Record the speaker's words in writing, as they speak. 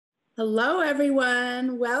Hello,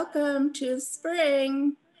 everyone. Welcome to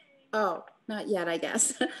spring. Oh, not yet, I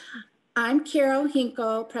guess. I'm Carol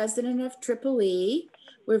Hinkle, president of EEE.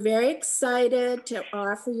 We're very excited to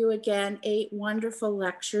offer you again 8 wonderful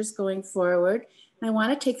lectures going forward. And I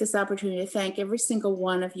want to take this opportunity to thank every single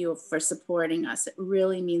one of you for supporting us. It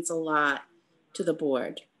really means a lot to the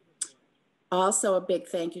board. Also, a big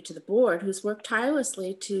thank you to the board who's worked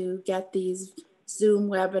tirelessly to get these Zoom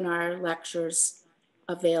webinar lectures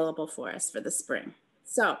available for us for the spring.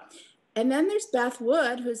 So, and then there's Beth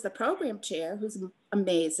Wood, who's the program chair, who's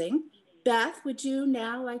amazing. Beth, would you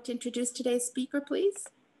now like to introduce today's speaker, please?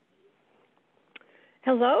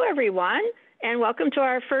 Hello, everyone, and welcome to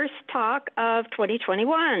our first talk of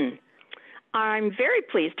 2021. I'm very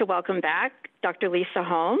pleased to welcome back Dr. Lisa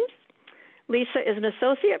Holmes. Lisa is an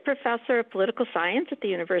associate professor of political science at the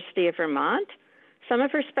University of Vermont. Some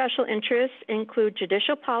of her special interests include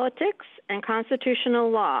judicial politics and constitutional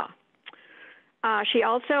law. She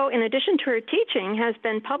also, in addition to her teaching, has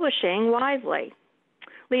been publishing widely.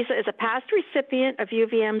 Lisa is a past recipient of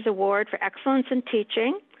UVM's Award for Excellence in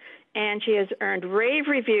Teaching, and she has earned rave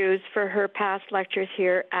reviews for her past lectures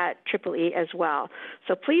here at EEE as well.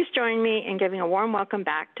 So please join me in giving a warm welcome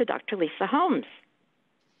back to Dr. Lisa Holmes.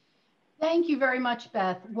 Thank you very much,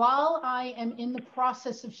 Beth. While I am in the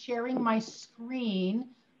process of sharing my screen,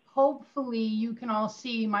 hopefully you can all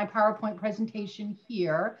see my PowerPoint presentation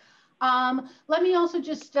here. Let me also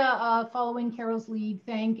just, following Carol's lead,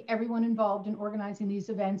 thank everyone involved in organizing these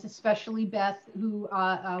events, especially Beth, who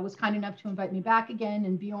was kind enough to invite me back again,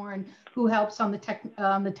 and Bjorn, who helps on the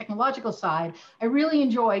technological side. I really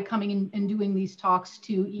enjoy coming in and doing these talks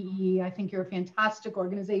to EEE. I think you're a fantastic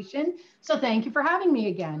organization, so thank you for having me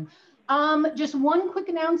again. Just one quick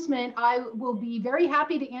announcement. I will be very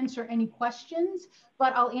happy to answer any questions,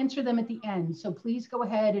 but I'll answer them at the end. So please go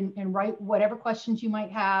ahead and write whatever questions you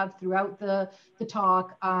might have throughout the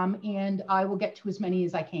talk, and I will get to as many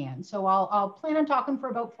as I can. So I'll plan on talking for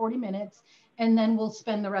about 40 minutes, and then we'll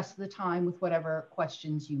spend the rest of the time with whatever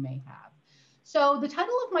questions you may have. So the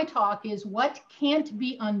title of my talk is What Can't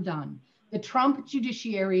Be Undone? The Trump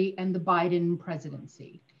Judiciary and the Biden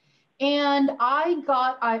Presidency. And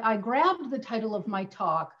I grabbed the title of my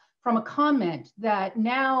talk from a comment that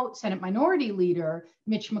now Senate Minority Leader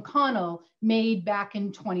Mitch McConnell made back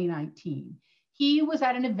in 2019. He was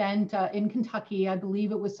at an event in Kentucky. I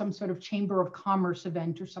believe it was some sort of Chamber of Commerce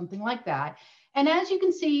event or something like that. And as you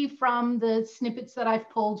can see from the snippets that I've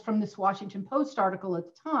pulled from this Washington Post article at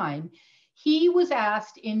the time, he was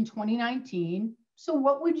asked in 2019, so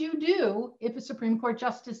what would you do if a Supreme Court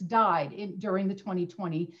justice died during the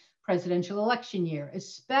 2020 presidential election year,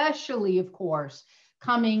 especially, of course,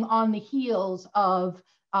 coming on the heels of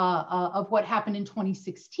what happened in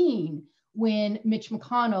 2016 when Mitch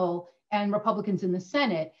McConnell and Republicans in the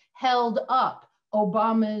Senate held up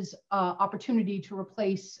Obama's opportunity to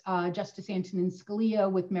replace Justice Antonin Scalia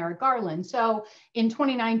with Merrick Garland. So in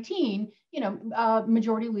 2019,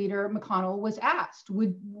 Majority Leader McConnell was asked,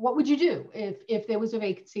 what would you do if there was a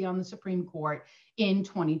vacancy on the Supreme Court in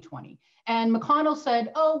 2020? And McConnell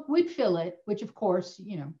said, oh, we'd fill it, which of course,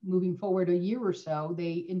 moving forward a year or so,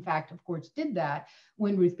 they in fact, of course, did that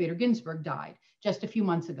when Ruth Bader Ginsburg died just a few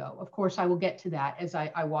months ago. Of course, I will get to that as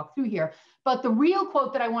I walk through here. But the real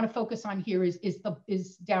quote that I want to focus on here is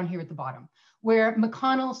down here at the bottom, where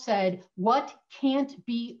McConnell said, what can't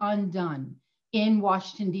be undone in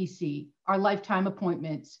Washington, D.C. are lifetime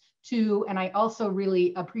appointments to, and I also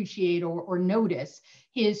really appreciate or notice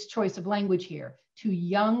his choice of language here, to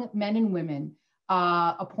young men and women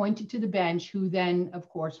appointed to the bench who then, of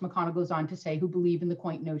course, McConnell goes on to say, who believe in the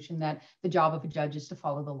quaint notion that the job of a judge is to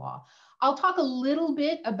follow the law. I'll talk a little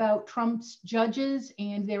bit about Trump's judges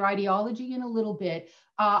and their ideology in a little bit.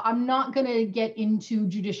 I'm not going to get into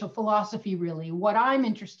judicial philosophy, really. What I'm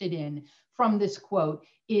interested in from this quote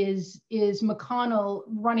is McConnell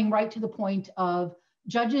running right to the point of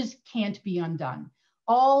judges can't be undone.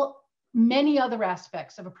 Many other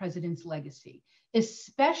aspects of a president's legacy,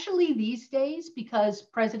 especially these days, because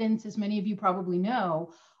presidents, as many of you probably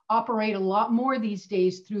know, operate a lot more these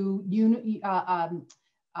days through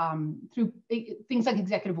things like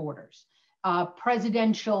executive orders,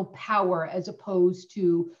 presidential power as opposed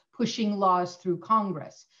to pushing laws through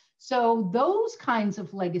Congress. So those kinds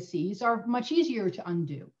of legacies are much easier to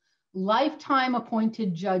undo. Lifetime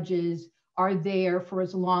appointed judges are there for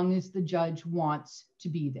as long as the judge wants to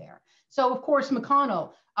be there. So of course,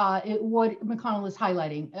 McConnell, what McConnell is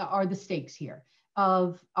highlighting are the stakes here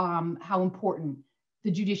of how important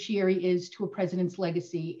the judiciary is to a president's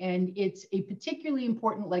legacy. And it's a particularly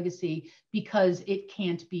important legacy because it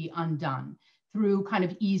can't be undone through kind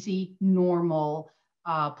of easy, normal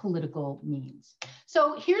political means.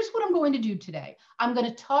 So here's what I'm going to do today. I'm going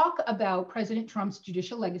to talk about President Trump's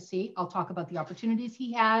judicial legacy. I'll talk about the opportunities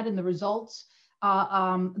he had and the results,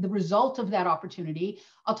 the result of that opportunity.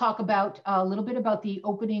 I'll talk about a little bit about the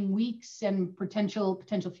opening weeks and potential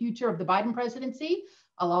future of the Biden presidency.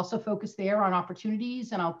 I'll also focus there on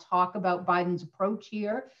opportunities, and I'll talk about Biden's approach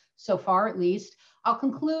here, so far at least. I'll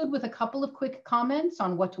conclude with a couple of quick comments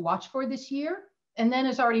on what to watch for this year. And then,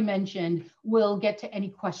 as already mentioned, we'll get to any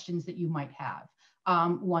questions that you might have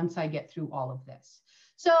once I get through all of this.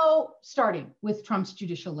 So starting with Trump's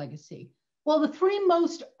judicial legacy. Well, the three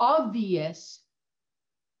most obvious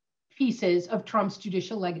pieces of Trump's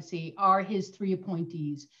judicial legacy are his three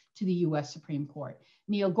appointees to the US Supreme Court: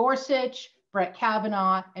 Neil Gorsuch, Brett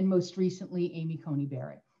Kavanaugh, and most recently, Amy Coney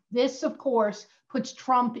Barrett. This, of course, puts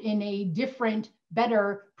Trump in a different,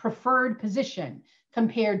 better, preferred position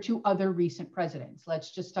compared to other recent presidents.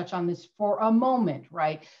 Let's just touch on this for a moment,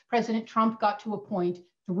 right? President Trump got to appoint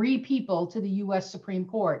 3 people to the US Supreme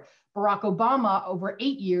Court. Barack Obama, over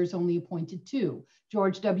 8 years, only appointed 2.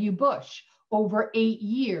 George W. Bush, over 8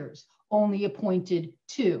 years, only appointed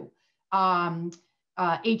 2.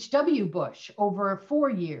 H.W. Bush, over 4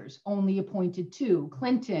 years, only appointed 2.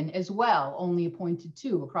 Clinton as well, only appointed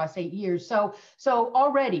 2 across 8 years. So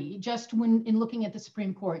already, just in looking at the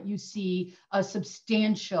Supreme Court, you see a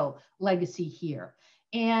substantial legacy here.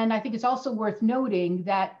 And I think it's also worth noting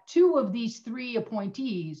that 2 of these 3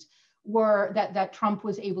 appointees were that Trump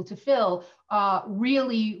was able to fill,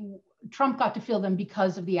 Trump got to fill them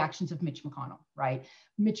because of the actions of Mitch McConnell, right?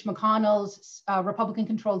 Mitch McConnell's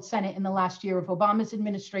Republican-controlled Senate in the last year of Obama's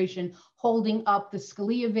administration, holding up the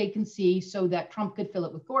Scalia vacancy so that Trump could fill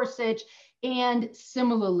it with Gorsuch. And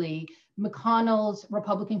similarly, McConnell's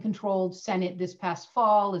Republican-controlled Senate this past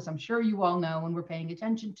fall, as I'm sure you all know and we're paying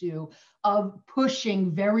attention to, of pushing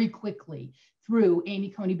very quickly through Amy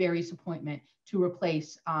Coney Barrett's appointment to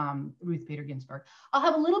replace Ruth Bader Ginsburg. I'll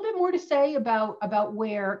have a little bit more to say about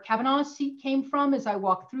where Kavanaugh's seat came from as I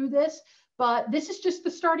walk through this, but this is just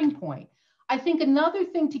the starting point. I think another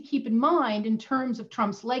thing to keep in mind in terms of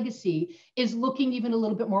Trump's legacy is looking even a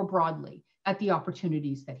little bit more broadly at the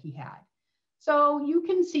opportunities that he had. So you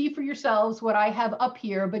can see for yourselves what I have up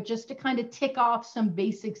here, but just to kind of tick off some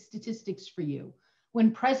basic statistics for you.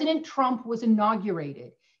 When President Trump was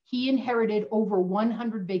inaugurated, he inherited over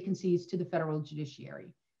 100 vacancies to the federal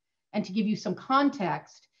judiciary. And to give you some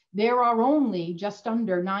context, there are only just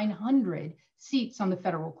under 900 seats on the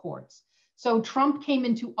federal courts. So Trump came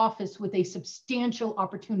into office with a substantial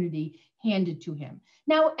opportunity handed to him.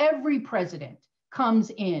 Now, every president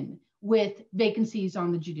comes in with vacancies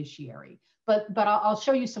on the judiciary, but I'll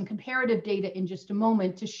show you some comparative data in just a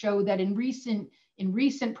moment to show that in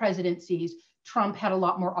recent presidencies, Trump had a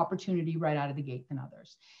lot more opportunity right out of the gate than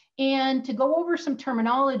others. And to go over some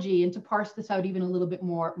terminology and to parse this out even a little bit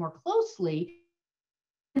more closely,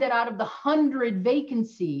 that out of the 100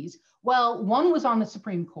 vacancies, well, 1 was on the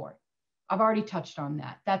Supreme Court. I've already touched on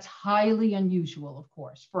that. That's highly unusual, of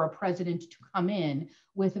course, for a president to come in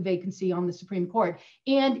with a vacancy on the Supreme Court.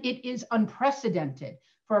 And it is unprecedented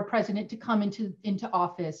for a president to come into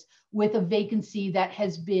office with a vacancy that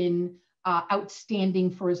has been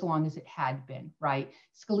outstanding for as long as it had been, right?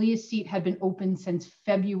 Scalia's seat had been open since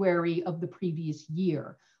February of the previous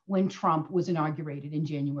year when Trump was inaugurated in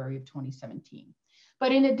January of 2017.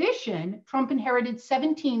 But in addition, Trump inherited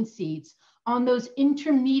 17 seats on those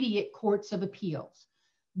intermediate courts of appeals.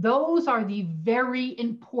 Those are the very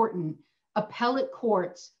important appellate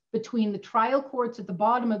courts between the trial courts at the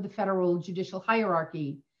bottom of the federal judicial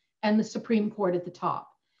hierarchy and the Supreme Court at the top.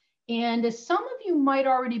 And as some of you might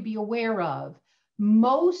already be aware of,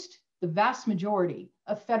 the vast majority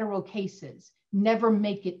of federal cases never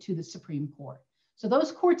make it to the Supreme Court. So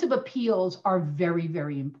those courts of appeals are very,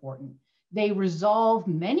 very important. They resolve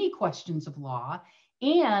many questions of law,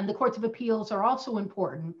 and the courts of appeals are also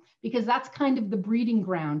important because that's kind of the breeding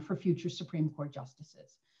ground for future Supreme Court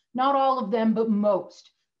justices. Not all of them, but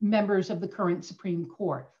most members of the current Supreme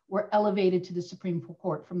Court were elevated to the Supreme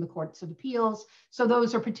Court from the courts of appeals. So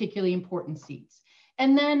those are particularly important seats.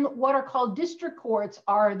 And then what are called district courts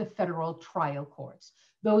are the federal trial courts.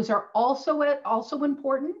 Those are also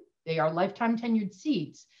important. They are lifetime tenured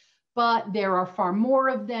seats, but there are far more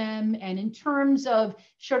of them. And in terms of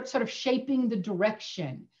sort of shaping the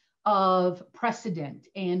direction of precedent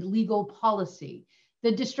and legal policy,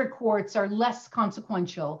 the district courts are less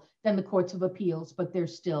consequential than the courts of appeals, but they're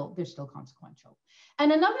still consequential.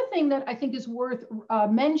 And another thing that I think is worth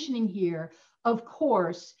mentioning here, of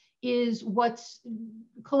course, is what's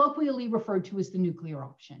colloquially referred to as the nuclear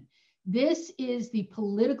option. This is the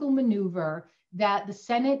political maneuver that the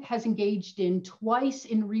Senate has engaged in twice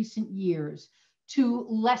in recent years to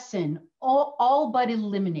lessen, all but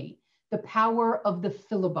eliminate, the power of the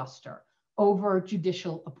filibuster over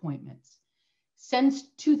judicial appointments. Since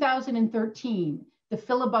 2013, the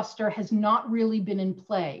filibuster has not really been in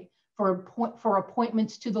play for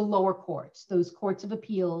appointments to the lower courts, those courts of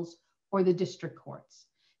appeals or the district courts.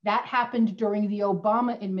 That happened during the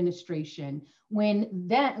Obama administration when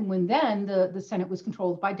the Senate was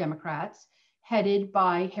controlled by Democrats, headed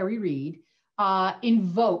by Harry Reid,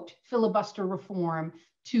 invoked filibuster reform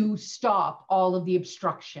to stop all of the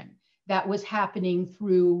obstruction that was happening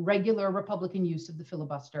through regular Republican use of the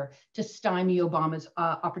filibuster to stymie Obama's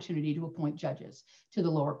opportunity to appoint judges to the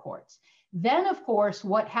lower courts. Then, of course,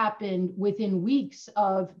 what happened within weeks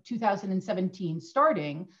of 2017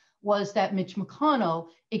 starting was that Mitch McConnell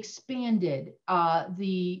expanded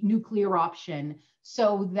the nuclear option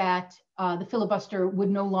so that the filibuster would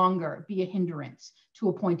no longer be a hindrance to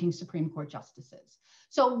appointing Supreme Court justices.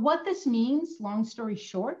 So what this means, long story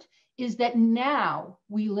short, is that now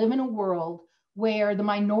we live in a world where the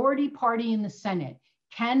minority party in the Senate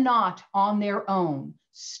cannot on their own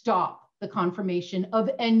stop the confirmation of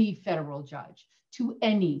any federal judge to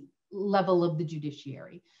any level of the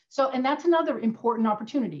judiciary. So, and that's another important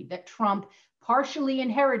opportunity that Trump partially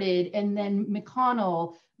inherited and then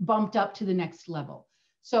McConnell bumped up to the next level.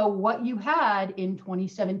 So what you had in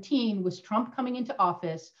 2017 was Trump coming into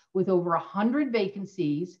office with over 100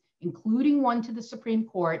 vacancies, including one to the Supreme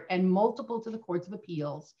Court and multiple to the courts of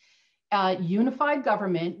appeals, unified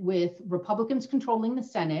government with Republicans controlling the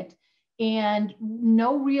Senate, and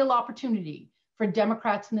no real opportunity for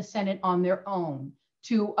Democrats in the Senate on their own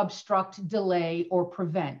to obstruct, delay, or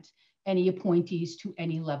prevent any appointees to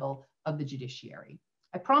any level of the judiciary.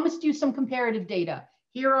 I promised you some comparative data.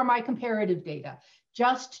 Here are my comparative data,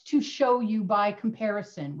 just to show you by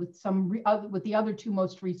comparison with the other two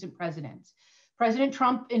most recent presidents. President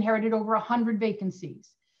Trump inherited over 100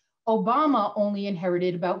 vacancies. Obama only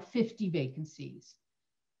inherited about 50 vacancies.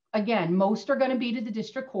 Again, most are going to be to the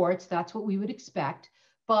district courts. That's what we would expect,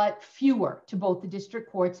 but fewer to both the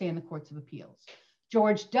district courts and the courts of appeals.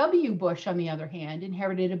 George W. Bush, on the other hand,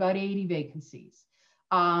 inherited about 80 vacancies,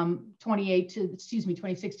 26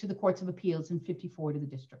 to the courts of appeals and 54 to the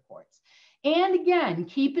district courts. And again,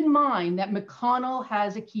 keep in mind that McConnell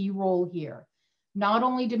has a key role here. Not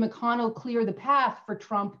only did McConnell clear the path for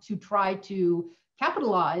Trump to try to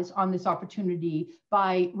capitalize on this opportunity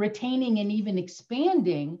by retaining and even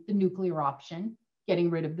expanding the nuclear option, getting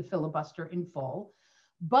rid of the filibuster in full,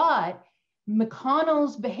 but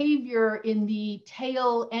McConnell's behavior in the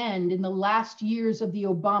tail end, in the last years of the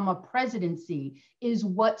Obama presidency, is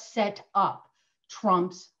what set up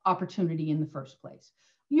Trump's opportunity in the first place.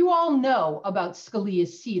 You all know about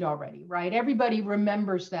Scalia's seat already, right? Everybody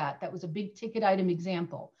remembers that. That was a big ticket item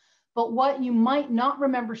example. But what you might not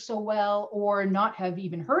remember so well or not have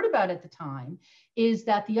even heard about at the time is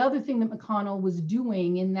that the other thing that McConnell was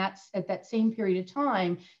doing at that same period of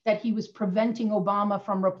time that he was preventing Obama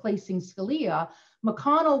from replacing Scalia,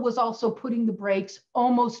 McConnell was also putting the brakes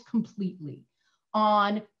almost completely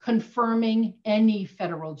on confirming any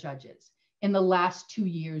federal judges in the last 2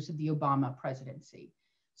 years of the Obama presidency.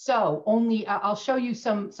 So I'll show you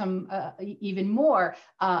some even more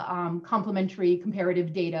complementary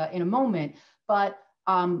comparative data in a moment, but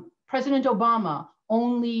President Obama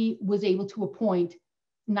only was able to appoint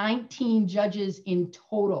 19 judges in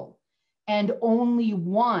total and only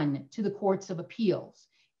 1 to the courts of appeals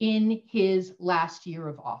in his last year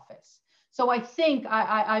of office. So I think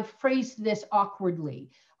I've phrased this awkwardly.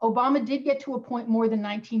 Obama did get to appoint more than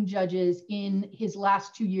 19 judges in his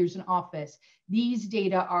last 2 years in office. These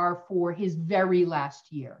data are for his very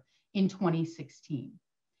last year in 2016.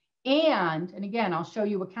 And again, I'll show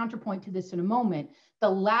you a counterpoint to this in a moment. The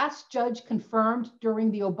last judge confirmed during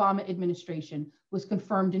the Obama administration was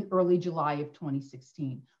confirmed in early July of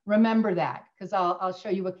 2016. Remember that, because I'll show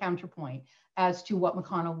you a counterpoint as to what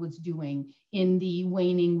McConnell was doing in the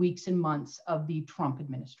waning weeks and months of the Trump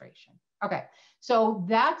administration. Okay, so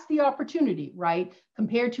that's the opportunity, right?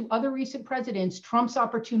 Compared to other recent presidents, Trump's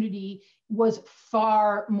opportunity was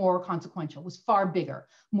far more consequential, was far bigger.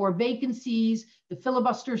 More vacancies, the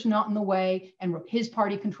filibuster's not in the way, and his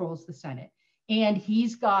party controls the Senate. And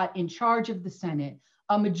he's got in charge of the Senate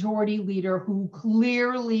a majority leader who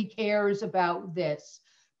clearly cares about this,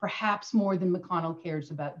 perhaps more than McConnell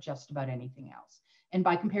cares about just about anything else. And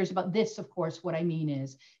by cares about this, of course, what I mean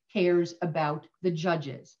is cares about the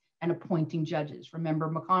judges and appointing judges. Remember,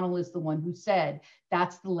 McConnell is the one who said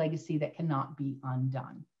that's the legacy that cannot be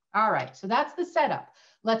undone. All right, so that's the setup.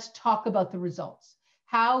 Let's talk about the results.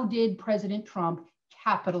 How did President Trump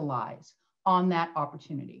capitalize on that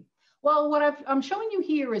opportunity. Well, what I'm showing you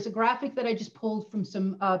here is a graphic that I just pulled from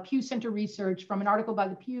some Pew Center research from an article by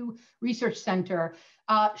the Pew Research Center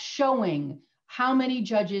showing how many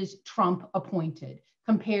judges Trump appointed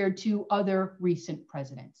compared to other recent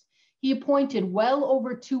presidents. He appointed well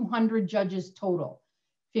over 200 judges total,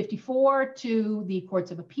 54 to the courts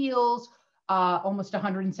of appeals, almost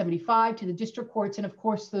 175 to the district courts, and of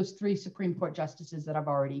course, those 3 Supreme Court justices that I've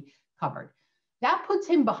already covered. That puts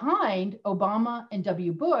him behind Obama and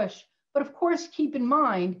W. Bush, but of course, keep in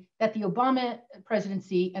mind that the Obama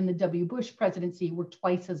presidency and the W. Bush presidency were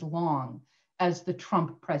twice as long as the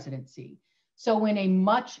Trump presidency. So in a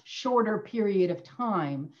much shorter period of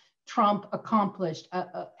time, Trump accomplished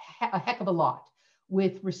a heck of a lot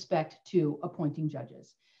with respect to appointing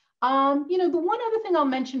judges. You know, the one other thing I'll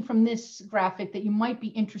mention from this graphic that you might be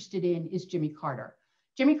interested in is Jimmy Carter.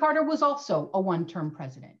 Jimmy Carter was also a one-term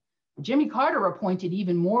president. Jimmy Carter appointed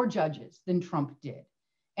even more judges than Trump did,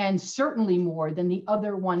 and certainly more than the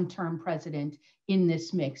other one-term president in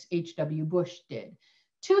this mix, H.W. Bush, did.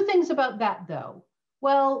 2 things about that, though.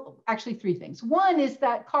 Well, actually 3 things. One is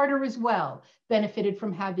that Carter as well benefited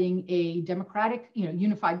from having a democratic,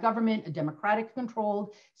 unified government, a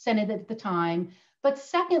democratic-controlled Senate at the time. But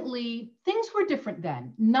secondly, things were different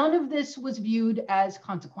then. None of this was viewed as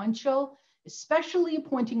consequential, especially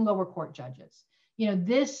appointing lower court judges.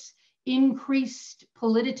 This increased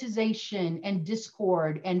politicization and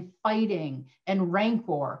discord and fighting and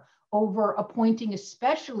rancor over appointing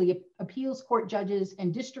especially appeals court judges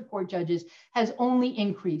and district court judges has only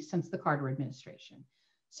increased since the Carter administration.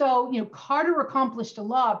 So, Carter accomplished a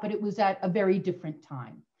lot, but it was at a very different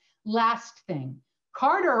time. Last thing,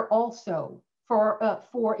 Carter also, for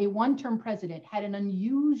a one-term president, had an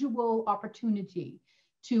unusual opportunity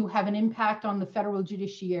to have an impact on the federal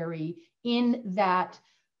judiciary in that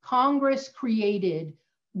Congress created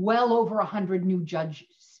well over 100 new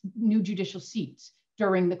judicial seats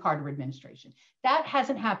during the Carter administration. That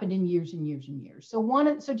hasn't happened in years and years and years.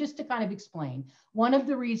 So just to kind of explain, one of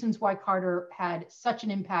the reasons why Carter had such an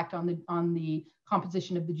impact on the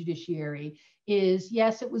composition of the judiciary is,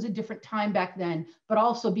 yes, it was a different time back then, but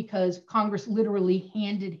also because Congress literally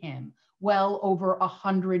handed him well over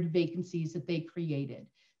 100 vacancies that they created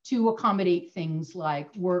to accommodate things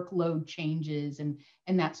like workload changes and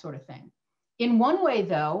that sort of thing. In one way,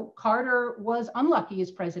 though, Carter was unlucky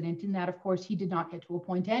as president in that, of course, he did not get to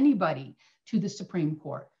appoint anybody to the Supreme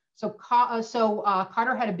Court. So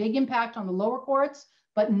Carter had a big impact on the lower courts,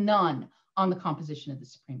 but none on the composition of the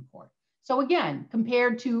Supreme Court. So again,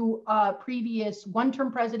 compared to previous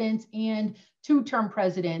one-term presidents and two-term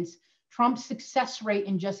presidents, Trump's success rate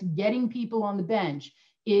in just getting people on the bench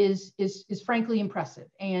is frankly impressive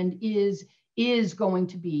and is going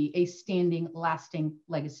to be a standing, lasting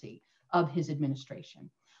legacy of his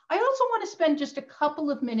administration. I also want to spend just a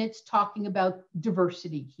couple of minutes talking about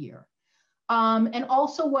diversity here. And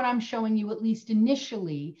also what I'm showing you, at least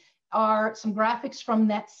initially, are some graphics from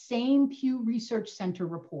that same Pew Research Center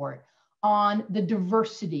report on the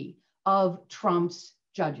diversity of Trump's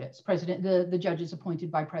judges, the judges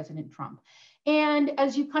appointed by President Trump. And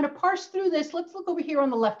as you kind of parse through this, let's look over here on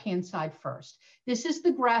the left-hand side first. This is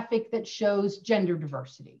the graphic that shows gender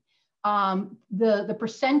diversity. The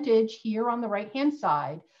percentage here on the right-hand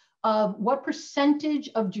side of what percentage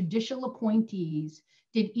of judicial appointees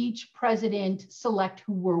did each president select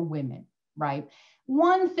who were women, right?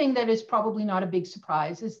 One thing that is probably not a big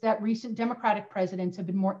surprise is that recent Democratic presidents have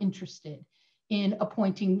been more interested in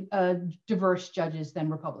appointing diverse judges than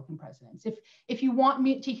Republican presidents. If you want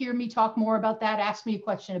me to hear me talk more about that, ask me a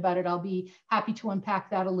question about it. I'll be happy to unpack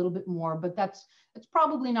that a little bit more, but that's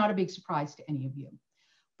probably not a big surprise to any of you.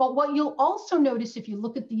 But what you'll also notice if you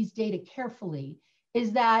look at these data carefully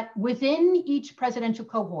is that within each presidential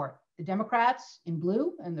cohort, the Democrats in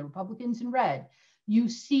blue and the Republicans in red, you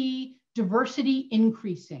see diversity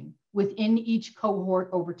increasing within each cohort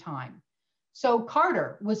over time. So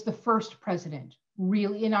Carter was the first president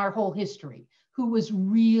really in our whole history who was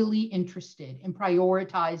really interested in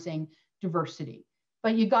prioritizing diversity.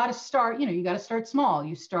 But you got to start, you got to start small.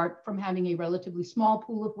 You start from having a relatively small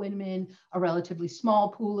pool of women, a relatively small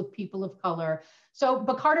pool of people of color.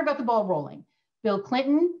 But Carter got the ball rolling. Bill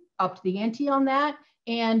Clinton upped the ante on that,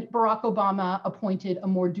 and Barack Obama appointed a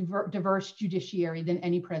more diverse judiciary than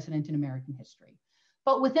any president in American history.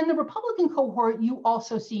 But within the Republican cohort, you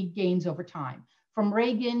also see gains over time, from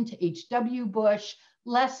Reagan to H.W. Bush,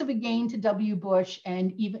 less of a gain to W. Bush,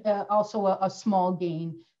 and even also a small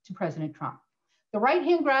gain to President Trump. The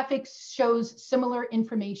right-hand graphic shows similar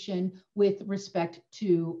information with respect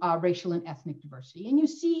to racial and ethnic diversity. And you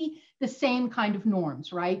see the same kind of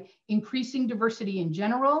norms, right? Increasing diversity in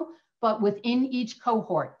general, but within each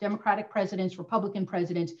cohort, Democratic presidents, Republican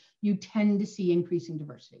presidents, you tend to see increasing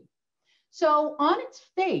diversity. So on its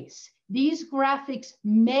face, these graphics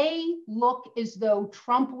may look as though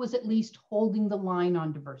Trump was at least holding the line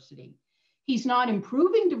on diversity. He's not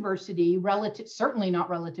improving diversity relative, certainly not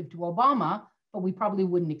relative to Obama, but we probably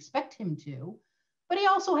wouldn't expect him to. But he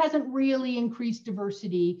also hasn't really increased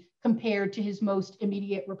diversity compared to his most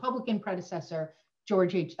immediate Republican predecessor,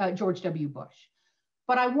 George W. Bush.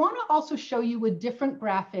 But I want to also show you a different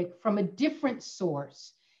graphic from a different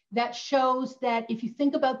source that shows that if you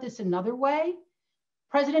think about this another way,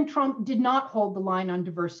 President Trump did not hold the line on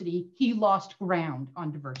diversity. He lost ground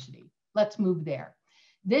on diversity. Let's move there.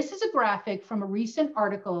 This is a graphic from a recent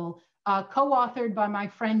article co-authored by my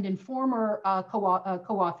friend and former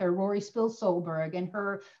co-author, Rory Spills-Solberg, and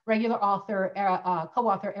her regular author,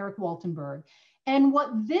 co-author, Eric Waltenberg. And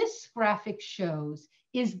what this graphic shows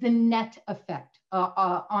is the net effect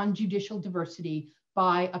on judicial diversity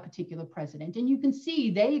by a particular president. And you can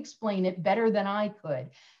see they explain it better than I could,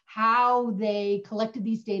 how they collected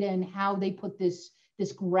these data and how they put this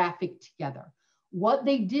graphic together. What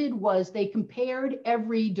they did was they compared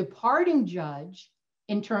every departing judge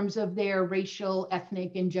in terms of their racial,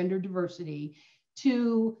 ethnic, and gender diversity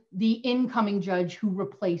to the incoming judge who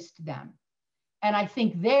replaced them. And I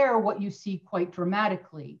think there, what you see quite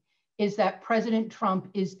dramatically is that President Trump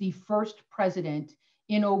is the first president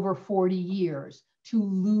in over 40 years to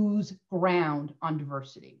lose ground on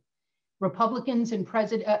diversity. Republicans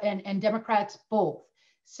and Democrats both,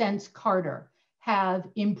 since Carter, have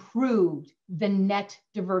improved the net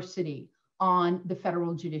diversity on the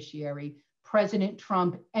federal judiciary. President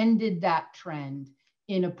Trump ended that trend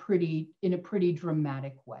in a pretty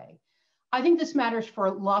dramatic way. I think this matters for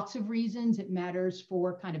lots of reasons. It matters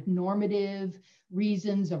for kind of normative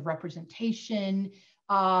reasons of representation.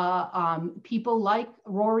 People like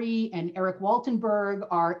Rory and Eric Waltenberg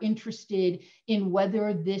are interested in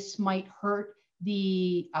whether this might hurt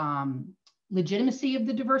the legitimacy of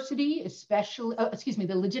the diversity, especially,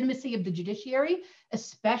 the legitimacy of the judiciary,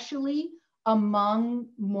 especially among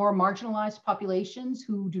more marginalized populations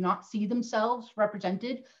who do not see themselves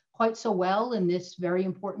represented quite so well in this very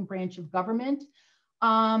important branch of government.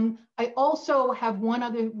 I also have one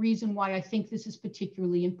other reason why I think this is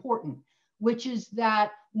particularly important, which is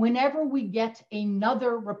that whenever we get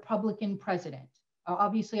another Republican president,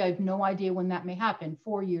 obviously I have no idea when that may happen,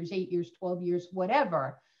 4 years, 8 years, 12 years,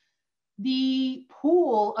 whatever, the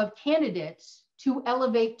pool of candidates to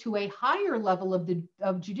elevate to a higher level of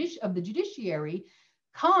the judiciary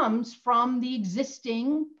comes from the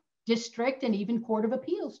existing district and even court of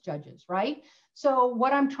appeals judges, right? So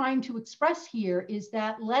what I'm trying to express here is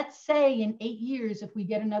that, let's say in 8 years, if we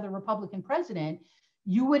get another Republican president,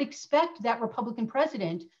 you would expect that Republican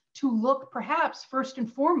president to look perhaps first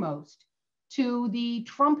and foremost to the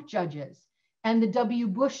Trump judges and the W.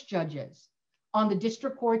 Bush judges on the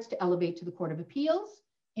district courts to elevate to the Court of Appeals,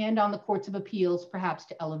 and on the courts of appeals perhaps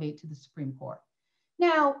to elevate to the Supreme Court.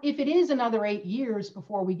 Now, if it is another 8 years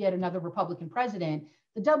before we get another Republican president,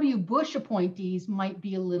 the W. Bush appointees might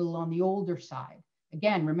be a little on the older side.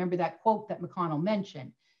 Again, remember that quote that McConnell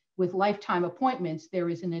mentioned, with lifetime appointments, there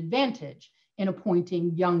is an advantage in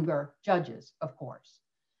appointing younger judges, of course.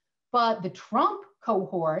 But the Trump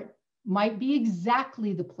cohort might be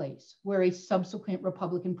exactly the place where a subsequent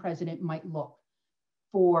Republican president might look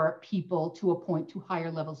for people to appoint to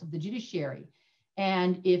higher levels of the judiciary.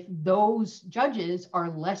 And if those judges are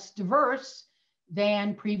less diverse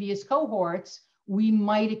than previous cohorts, we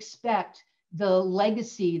might expect the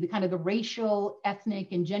legacy, the kind of the racial,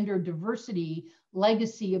 ethnic, and gender diversity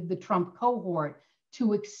legacy of the Trump cohort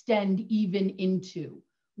to extend even into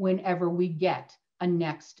whenever we get a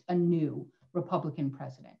new Republican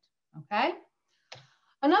president, okay?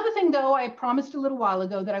 Another thing, though, I promised a little while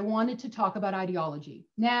ago that I wanted to talk about ideology.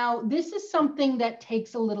 Now, this is something that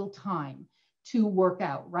takes a little time to work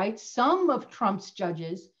out, right? Some of Trump's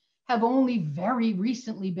judges have only very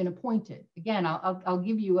recently been appointed. Again, I'll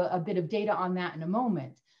give you a bit of data on that in a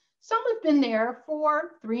moment. Some have been there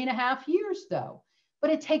for 3.5 years, though,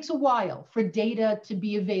 but it takes a while for data to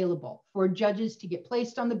be available, for judges to get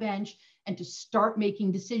placed on the bench and to start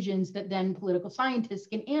making decisions that then political scientists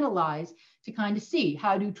can analyze to kind of see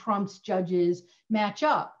how do Trump's judges match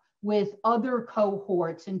up with other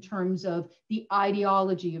cohorts in terms of the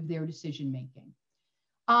ideology of their decision-making.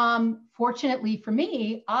 Fortunately for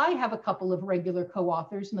me, I have a couple of regular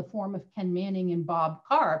co-authors in the form of Ken Manning and Bob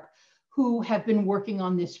Karp, who have been working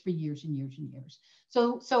on this for years and years and years.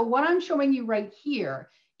 So what I'm showing you right here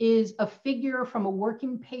is a figure from a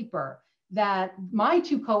working paper that my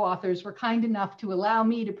two co-authors were kind enough to allow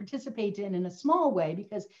me to participate in a small way,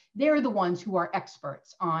 because they're the ones who are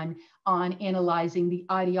experts on analyzing the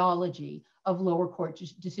ideology of lower court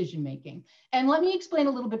decision-making. And let me explain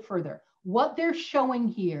a little bit further. What they're showing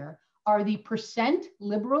here are the percent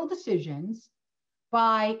liberal decisions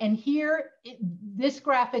by, and here, this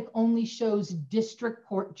graphic only shows district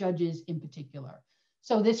court judges in particular.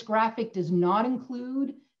 So this graphic does not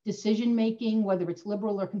include decision-making, whether it's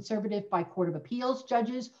liberal or conservative, by Court of Appeals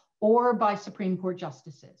judges or by Supreme Court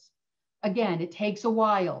justices. Again, it takes a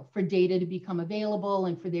while for data to become available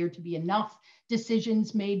and for there to be enough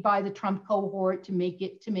decisions made by the Trump cohort to make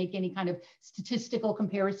any kind of statistical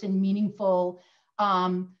comparison meaningful.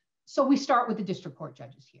 So we start with the district court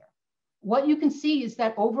judges here. What you can see is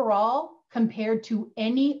that overall, compared to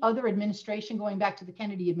any other administration going back to the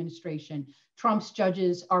Kennedy administration, Trump's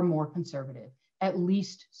judges are more conservative, at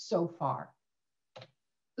least so far.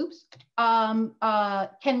 Oops.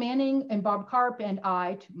 Ken Manning and Bob Karp and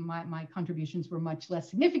my contributions were much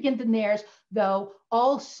less significant than theirs, though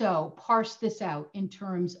also parse this out in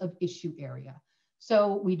terms of issue area.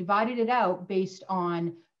 So we divided it out based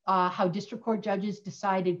on how district court judges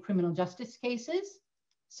decided criminal justice cases,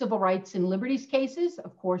 civil rights and liberties cases.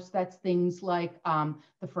 Of course, that's things like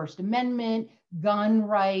the First Amendment, gun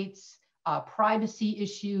rights, privacy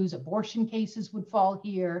issues, abortion cases would fall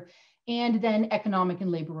here, and then economic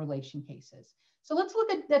and labor relation cases. So let's look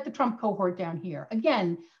at the Trump cohort down here.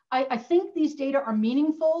 Again, I think these data are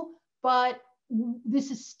meaningful, but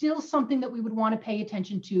this is still something that we would want to pay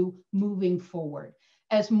attention to moving forward.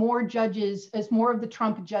 As more judges, as more of the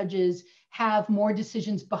Trump judges have more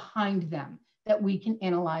decisions behind them that we can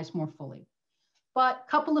analyze more fully. But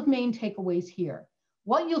a couple of main takeaways here.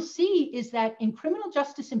 What you'll see is that in criminal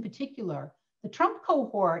justice in particular, the Trump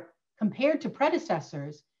cohort, compared to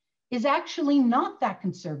predecessors, is actually not that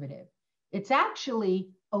conservative. It's actually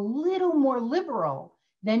a little more liberal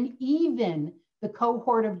than even the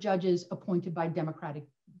cohort of judges appointed by Democratic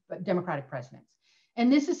presidents.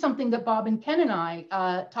 And this is something that Bob and Ken and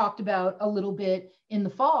I talked about a little bit in the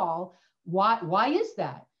fall. Why is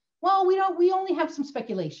that? Well, we only have some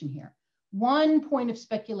speculation here. One point of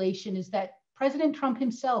speculation is that President Trump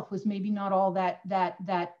himself was maybe not all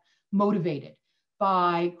that motivated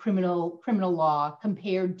by criminal law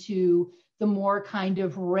compared to the more kind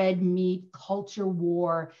of red meat culture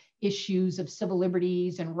war issues of civil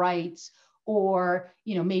liberties and rights, or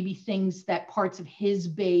maybe things that parts of his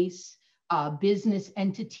base, business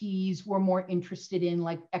entities were more interested in,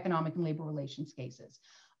 like economic and labor relations cases.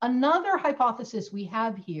 Another hypothesis we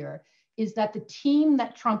have here is that the team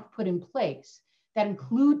that Trump put in place that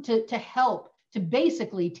include to help to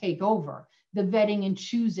basically take over the vetting and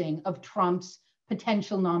choosing of Trump's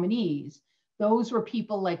potential nominees, those were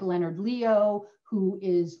people like Leonard Leo, who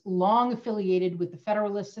is long affiliated with the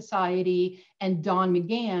Federalist Society, and Don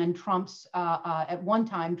McGahn, Trump's, at one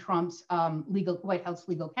time, Trump's White House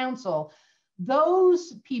legal counsel.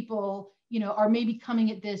 Those people, are maybe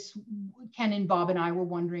coming at this, Ken and Bob and I were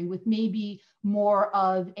wondering, with maybe more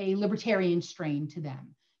of a libertarian strain to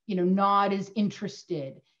them, not as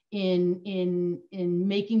interested in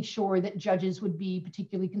making sure that judges would be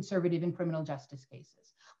particularly conservative in criminal justice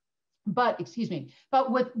cases. But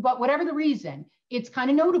whatever the reason, it's kind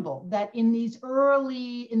of notable that in this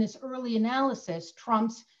early analysis,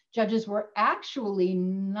 Trump's judges were actually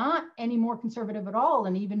not any more conservative at all,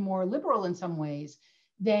 and even more liberal in some ways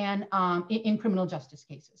than in criminal justice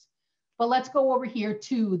cases. But let's go over here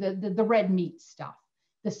to the red meat stuff,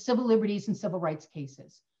 the civil liberties and civil rights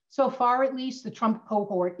cases. So far, at least, the Trump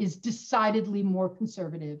cohort is decidedly more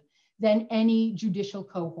conservative than any judicial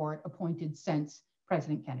cohort appointed since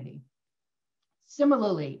President Kennedy.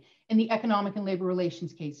 Similarly, in the economic and labor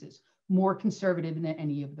relations cases, more conservative than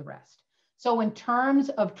any of the rest. So in terms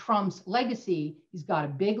of Trump's legacy, he's got a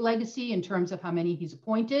big legacy in terms of how many he's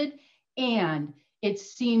appointed. And it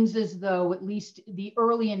seems as though, at least the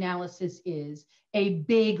early analysis, is a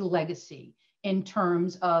big legacy in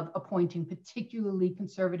terms of appointing particularly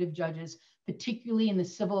conservative judges, particularly in the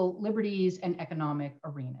civil liberties and economic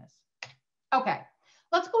arenas. Okay,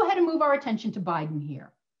 let's go ahead and move our attention to Biden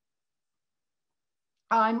here.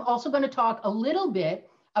 I'm also going to talk a little bit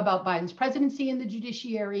about Biden's presidency and the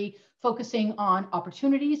judiciary, focusing on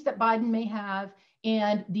opportunities that Biden may have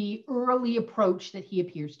and the early approach that he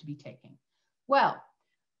appears to be taking. Well,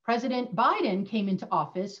 President Biden came into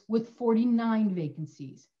office with 49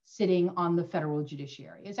 vacancies sitting on the federal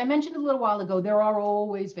judiciary. As I mentioned a little while ago, there are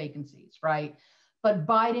always vacancies, right? But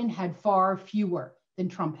Biden had far fewer than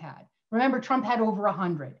Trump had. Remember, Trump had over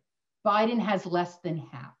 100. Biden has less than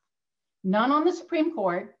half. None on the Supreme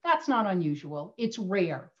Court. That's not unusual. It's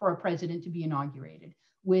rare for a president to be inaugurated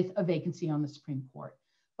with a vacancy on the Supreme Court.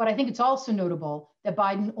 But I think it's also notable that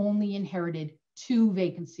Biden only inherited 2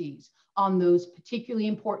 vacancies on those particularly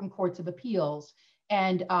important courts of appeals.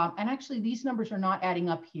 And actually, these numbers are not adding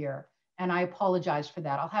up here. And I apologize for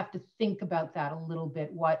that. I'll have to think about that a little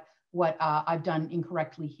bit, what I've done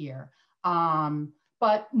incorrectly here.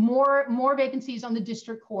 But more vacancies on the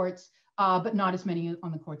district courts, but not as many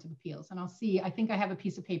on the courts of appeals. And I'll see, I think I have a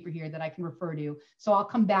piece of paper here that I can refer to. So I'll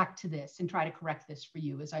come back to this and try to correct this for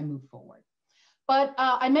you as I move forward. But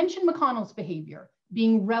I mentioned McConnell's behavior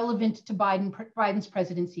being relevant to Biden's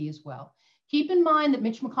presidency as well. Keep in mind that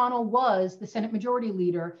Mitch McConnell was the Senate Majority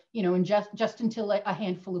Leader, just until a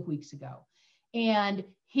handful of weeks ago. And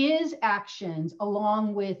his actions,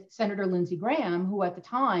 along with Senator Lindsey Graham, who at the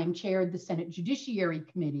time chaired the Senate Judiciary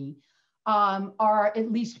Committee, are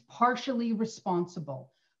at least partially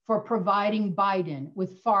responsible for providing Biden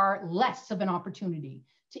with far less of an opportunity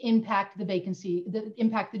to impact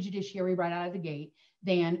the judiciary right out of the gate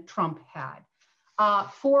than Trump had.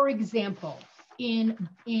 For example, in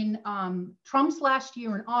Trump's last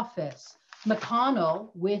year in office,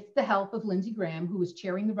 McConnell, with the help of Lindsey Graham, who was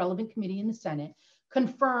chairing the relevant committee in the Senate,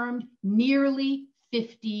 confirmed nearly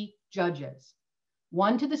 50 judges,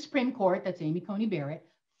 1 to the Supreme Court, that's Amy Coney Barrett,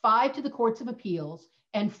 5 to the courts of appeals,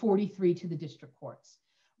 and 43 to the district courts.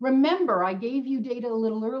 Remember, I gave you data a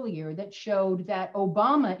little earlier that showed that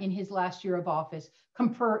Obama in his last year of office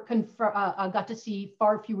got to see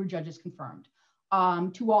far fewer judges confirmed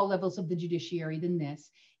to all levels of the judiciary than this.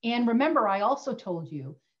 And remember, I also told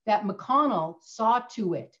you that McConnell saw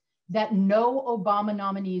to it that no Obama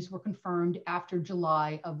nominees were confirmed after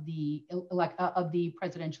July of the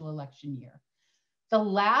presidential election year. The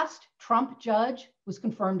last Trump judge was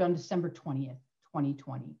confirmed on December 20th,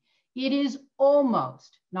 2020. It is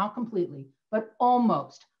almost, not completely, but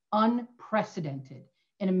almost unprecedented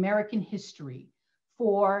in American history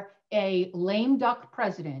for a lame duck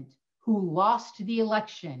president who lost the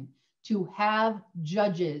election to have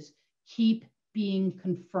judges keep being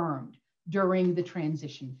confirmed during the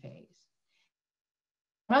transition phase.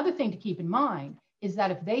 Another thing to keep in mind is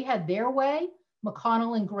that if they had their way,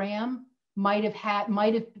 McConnell and Graham might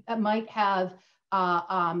have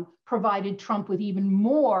provided Trump with even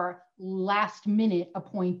more last-minute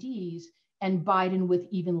appointees and Biden with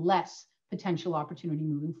even less potential opportunity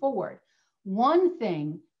moving forward. One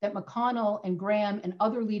thing that McConnell and Graham and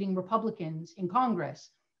other leading Republicans in Congress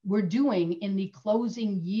were doing in the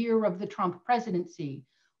closing year of the Trump presidency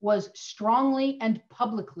was strongly and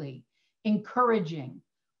publicly encouraging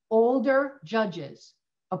older judges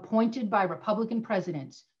appointed by Republican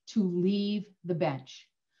presidents to leave the bench.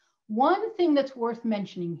 One thing that's worth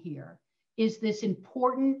mentioning here is this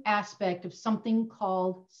important aspect of something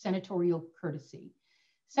called senatorial courtesy.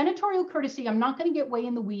 Senatorial courtesy, I'm not going to get way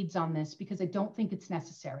in the weeds on this because I don't think it's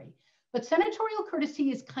necessary, but senatorial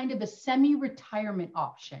courtesy is kind of a semi-retirement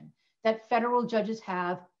option that federal judges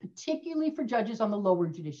have, particularly for judges on the lower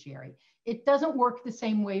judiciary. It doesn't work the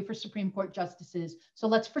same way for Supreme Court justices, so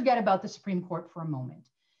let's forget about the Supreme Court for a moment.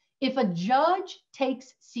 If a judge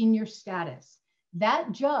takes senior status,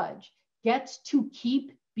 that judge gets to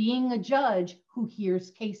keep being a judge who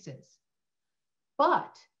hears cases.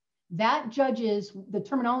 But that judge's, the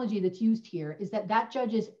terminology that's used here is that that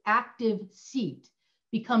judge's active seat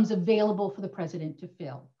becomes available for the president to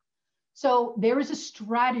fill. So there is a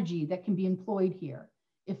strategy that can be employed here.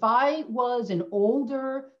 If I was an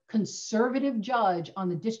older conservative judge on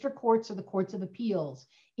the district courts or the courts of appeals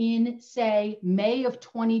in, say, May of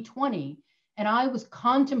 2020, and I was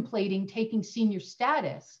contemplating taking senior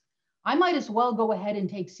status, I might as well go ahead and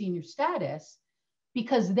take senior status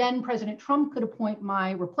because then President Trump could appoint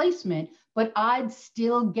my replacement, but I'd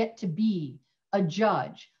still get to be a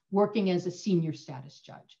judge working as a senior status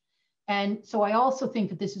judge. And so I also think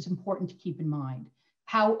that this is important to keep in mind,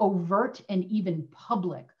 how overt and even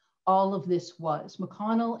public all of this was.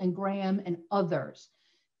 McConnell and Graham and others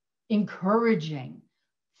encouraging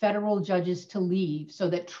federal judges to leave so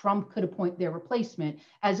that Trump could appoint their replacement,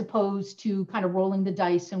 as opposed to kind of rolling the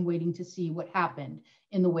dice and waiting to see what happened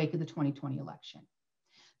in the wake of the 2020 election.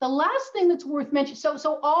 The last thing that's worth mentioning,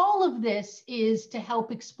 so all of this is to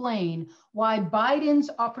help explain why Biden's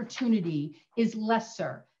opportunity is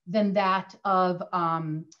lesser than that of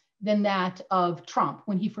Trump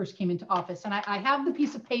when he first came into office. And I have the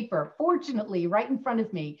piece of paper, fortunately, right in front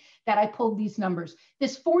of me that I pulled these numbers.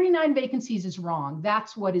 This 49 vacancies is wrong.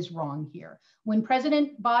 That's what is wrong here. When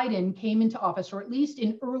President Biden came into office, or at least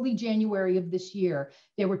in early January of this year,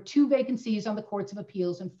 there were 2 vacancies on the courts of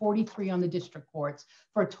appeals and 43 on the district courts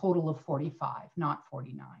for a total of 45, not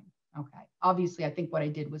 49. Okay, obviously, I think what I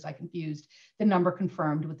did was I confused the number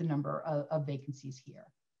confirmed with the number of vacancies here.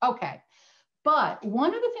 Okay, but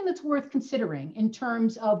one other thing that's worth considering in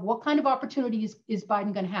terms of what kind of opportunities is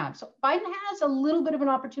Biden going to have. So Biden has a little bit of an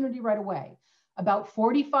opportunity right away, about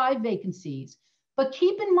 45 vacancies, but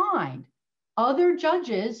keep in mind, other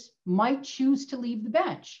judges might choose to leave the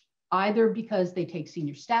bench, either because they take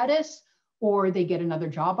senior status or they get another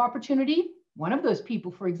job opportunity. One of those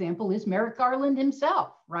people, for example, is Merrick Garland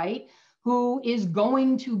himself, right? Who is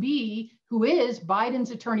Biden's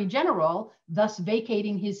attorney general, thus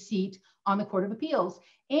vacating his seat on the Court of Appeals.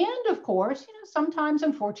 And of course, sometimes,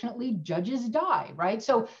 unfortunately, judges die, right?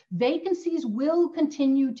 So vacancies will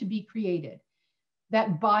continue to be created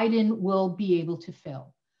that Biden will be able to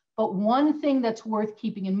fill. But one thing that's worth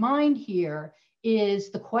keeping in mind here is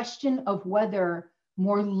the question of whether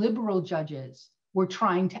more liberal judges were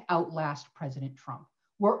trying to outlast President Trump.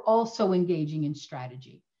 We're also engaging in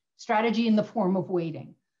strategy in the form of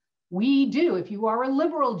waiting. We do, if you are a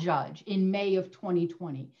liberal judge in May of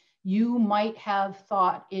 2020, you might have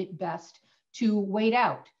thought it best to wait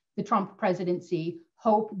out the Trump presidency,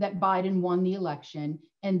 hope that Biden won the election,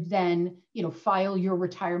 and then file your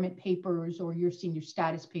retirement papers or your senior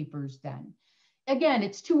status papers then. Again,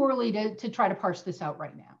 it's too early to try to parse this out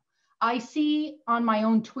right now. I see on my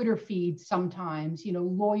own Twitter feed sometimes,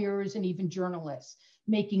 lawyers and even journalists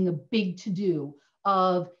making a big to-do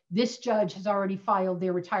of this judge has already filed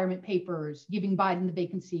their retirement papers, giving Biden the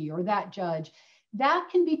vacancy, or that judge. That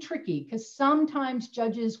can be tricky because sometimes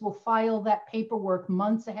judges will file that paperwork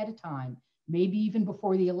months ahead of time, maybe even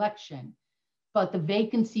before the election, but the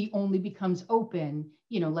vacancy only becomes open,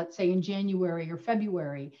 let's say in January or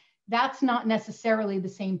February. That's not necessarily the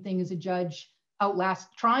same thing as a judge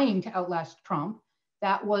trying to outlast Trump.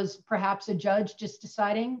 That was perhaps a judge just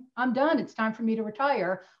deciding, I'm done, it's time for me to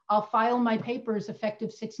retire. I'll file my papers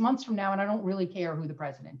effective 6 months from now, and I don't really care who the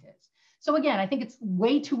president is. So again, I think it's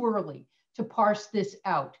way too early to parse this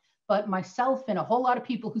out. But myself and a whole lot of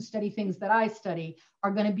people who study things that I study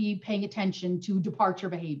are going to be paying attention to departure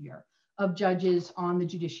behavior of judges on the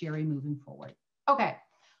judiciary moving forward. Okay,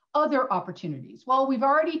 other opportunities. Well, we've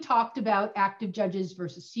already talked about active judges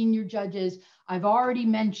versus senior judges. I've already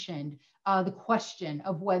mentioned the question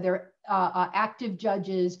of whether active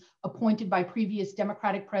judges appointed by previous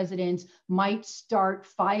Democratic presidents might start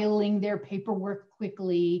filing their paperwork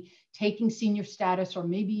quickly, taking senior status, or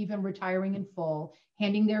maybe even retiring in full,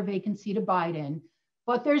 handing their vacancy to Biden.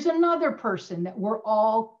 But there's another person that we're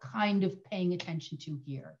all kind of paying attention to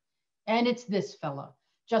here. And it's this fella,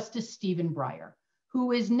 Justice Stephen Breyer,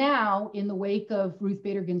 who is now, in the wake of Ruth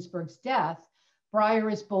Bader Ginsburg's death,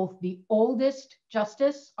 Breyer is both the oldest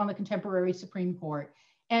justice on the contemporary Supreme Court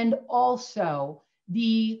and also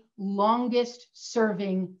the longest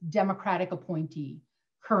serving Democratic appointee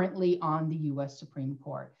currently on the US Supreme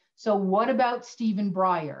Court. So what about Stephen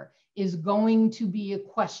Breyer is going to be a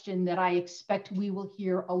question that I expect we will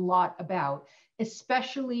hear a lot about,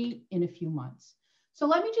 especially in a few months. So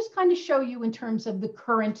let me just kind of show you in terms of the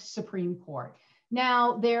current Supreme Court.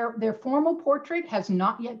 Now, their formal portrait has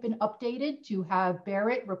not yet been updated to have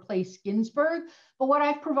Barrett replace Ginsburg, but what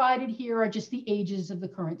I've provided here are just the ages of the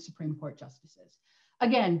current Supreme Court justices.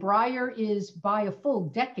 Again, Breyer is by a full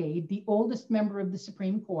decade the oldest member of the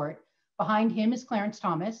Supreme Court. Behind him is Clarence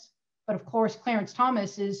Thomas, but of course, Clarence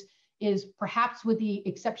Thomas is perhaps with the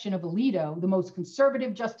exception of Alito, the most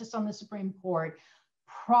conservative justice on the Supreme Court,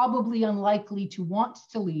 probably unlikely to want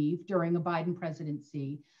to leave during a Biden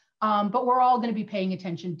presidency. But we're all going to be paying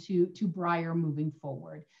attention to Breyer moving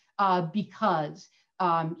forward because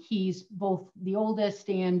he's both the oldest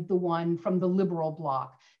and the one from the liberal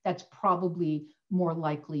bloc that's probably more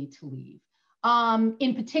likely to leave.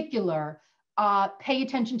 In particular, pay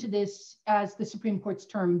attention to this as the Supreme Court's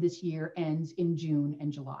term this year ends in June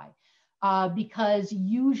and July. Because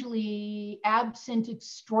usually, absent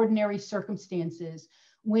extraordinary circumstances,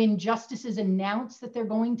 when justices announce that they're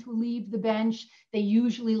going to leave the bench, they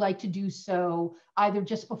usually like to do so either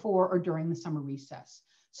just before or during the summer recess.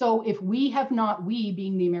 So if we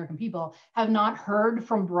being the American people, have not heard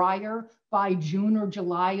from Breyer by June or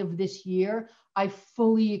July of this year, I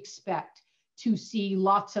fully expect to see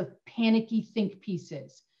lots of panicky think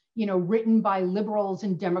pieces, written by liberals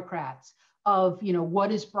and Democrats of,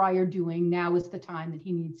 what is Breyer doing? Now is the time that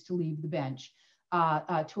he needs to leave the bench.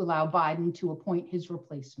 To allow Biden to appoint his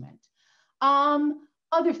replacement.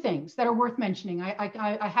 Other things that are worth mentioning.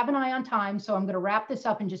 I have an eye on time, so I'm going to wrap this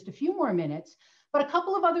up in just a few more minutes, but a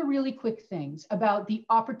couple of other really quick things about the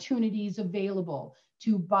opportunities available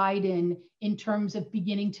to Biden in terms of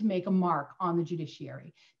beginning to make a mark on the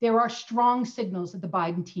judiciary. There are strong signals that the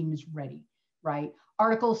Biden team is ready. right?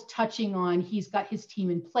 Articles touching on he's got his team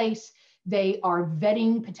in place. They are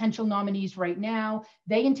vetting potential nominees right now.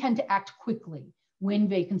 They intend to act quickly when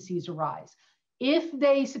vacancies arise. If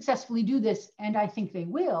they successfully do this, and I think they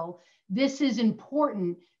will, this is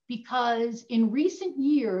important because in recent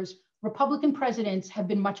years, Republican presidents have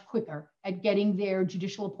been much quicker at getting their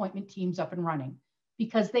judicial appointment teams up and running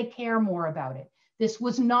because they care more about it. This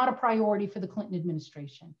was not a priority for the Clinton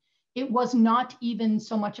administration. It was not even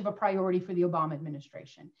so much of a priority for the Obama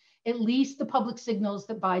administration. At least the public signals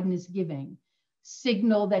that Biden is giving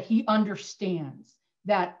signal that he understands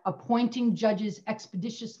that appointing judges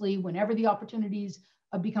expeditiously whenever the opportunities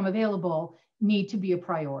become available need to be a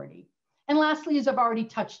priority. And lastly, as I've already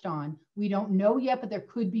touched on, we don't know yet, but there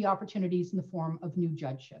could be opportunities in the form of new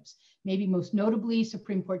judgeships, maybe most notably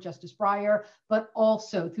Supreme Court Justice Breyer, but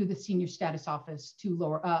also through the senior status office to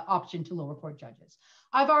lower option to lower court judges.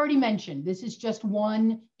 I've already mentioned, this is just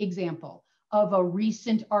one example of a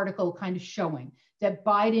recent article kind of showing that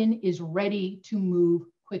Biden is ready to move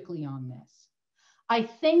quickly on this. I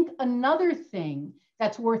think another thing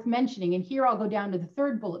that's worth mentioning, and here I'll go down to the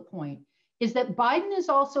third bullet point, is that Biden is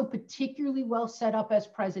also particularly well set up as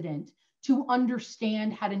president to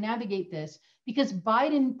understand how to navigate this because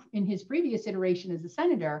Biden, in his previous iteration as a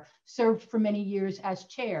senator, served for many years as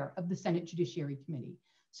chair of the Senate Judiciary Committee.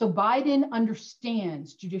 So Biden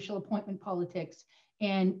understands judicial appointment politics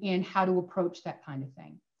and how to approach that kind of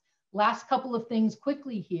thing. Last couple of things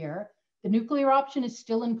quickly here. The nuclear option is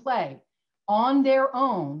still in play. On their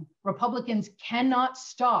own, Republicans cannot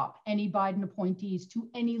stop any Biden appointees to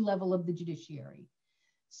any level of the judiciary.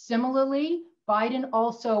 Similarly, Biden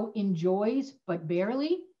also enjoys, but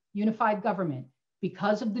barely, unified government.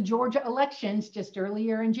 Because of the Georgia elections just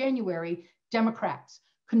earlier in January, Democrats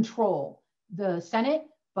control the Senate,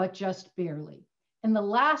 but just barely. And the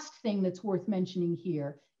last thing that's worth mentioning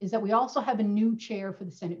here is that we also have a new chair for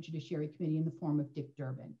the Senate Judiciary Committee in the form of Dick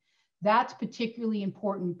Durbin. That's particularly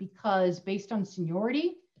important because based on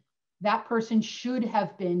seniority, that person should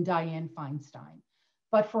have been Dianne Feinstein.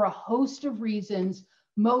 But for a host of reasons,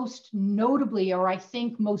 most notably, or I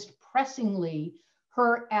think most pressingly,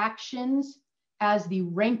 her actions as the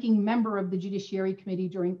ranking member of the Judiciary Committee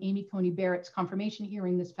during Amy Coney Barrett's confirmation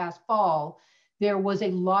hearing this past fall, there was a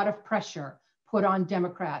lot of pressure put on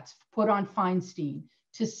Democrats, put on Feinstein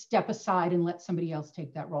to step aside and let somebody else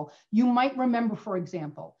take that role. You might remember, for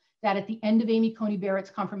example, that at the end of Amy Coney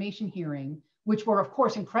Barrett's confirmation hearing, which were of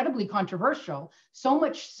course incredibly controversial, so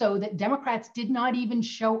much so that Democrats did not even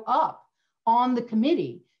show up on the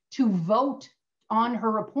committee to vote on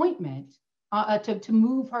her appointment, to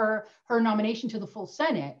move her nomination to the full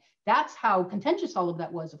Senate. That's how contentious all of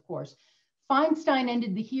that was, of course. Feinstein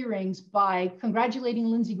ended the hearings by congratulating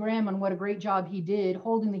Lindsey Graham on what a great job he did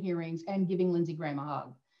holding the hearings and giving Lindsey Graham a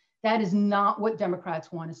hug. That is not what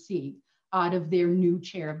Democrats want to see out of their new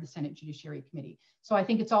chair of the Senate Judiciary Committee. So I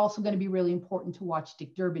think it's also going to be really important to watch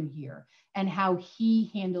Dick Durbin here and how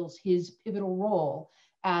he handles his pivotal role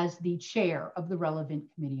as the chair of the relevant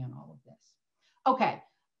committee on all of this. Okay,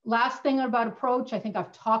 last thing about approach, I think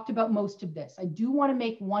I've talked about most of this. I do want to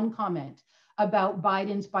make one comment about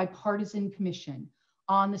Biden's bipartisan commission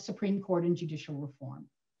on the Supreme Court and judicial reform.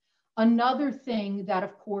 Another thing that,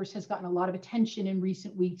 of course, has gotten a lot of attention in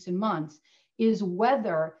recent weeks and months is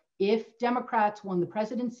whether, if Democrats won the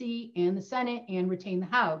presidency and the Senate and retain the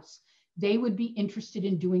House, they would be interested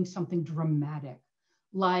in doing something dramatic,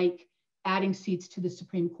 like adding seats to the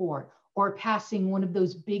Supreme Court or passing one of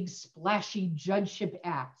those big splashy judgeship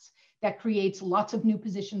acts that creates lots of new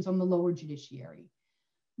positions on the lower judiciary.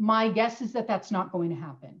 My guess is that that's not going to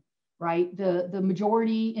happen, right? The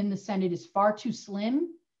majority in the Senate is far too slim.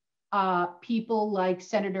 People like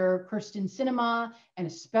Senator Kyrsten Sinema and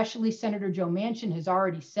especially Senator Joe Manchin has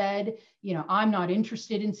already said, you know, I'm not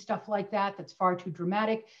interested in stuff like that. That's far too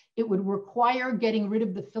dramatic. It would require getting rid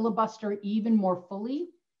of the filibuster even more fully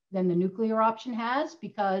than the nuclear option has,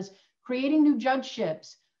 because creating new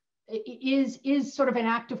judgeships is sort of an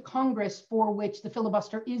act of Congress for which the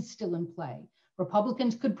filibuster is still in play.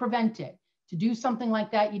 Republicans could prevent it. To do something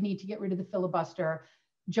like that, you need to get rid of the filibuster.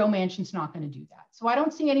 Joe Manchin's not going to do that. So I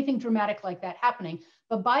don't see anything dramatic like that happening,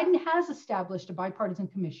 but Biden has established a bipartisan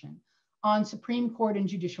commission on Supreme Court and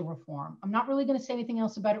judicial reform. I'm not really going to say anything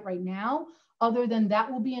else about it right now, other than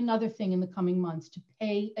that will be another thing in the coming months to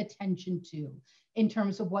pay attention to in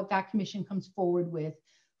terms of what that commission comes forward with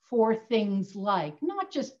for things like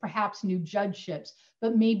not just perhaps new judgeships,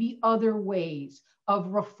 but maybe other ways of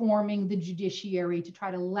reforming the judiciary to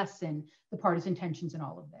try to lessen the partisan tensions in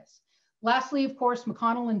all of this. Lastly, of course,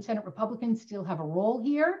 McConnell and Senate Republicans still have a role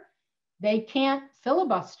here. They can't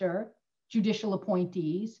filibuster judicial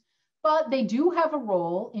appointees, but they do have a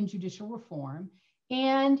role in judicial reform.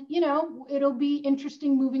 And, you know, it'll be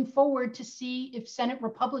interesting moving forward to see if Senate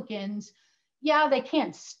Republicans, yeah, they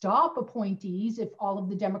can't stop appointees if all of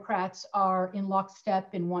the Democrats are in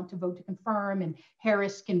lockstep and want to vote to confirm, and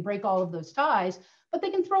Harris can break all of those ties, but they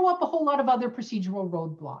can throw up a whole lot of other procedural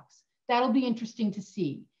roadblocks. That'll be interesting to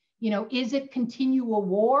see. You know, is it continue a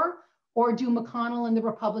war, or do McConnell and the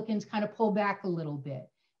Republicans kind of pull back a little bit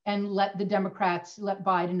and let the Democrats, let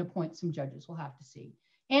Biden appoint some judges? We'll have to see.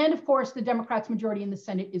 And of course, the Democrats' majority in the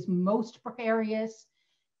Senate is most precarious.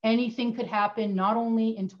 Anything could happen, not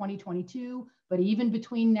only in 2022, but even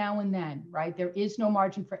between now and then, right? There is no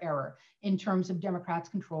margin for error in terms of Democrats'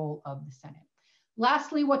 control of the Senate.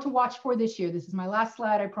 Lastly, what to watch for this year. This is my last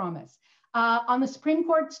slide, I promise. On the Supreme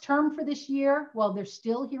Court's term for this year, well, they're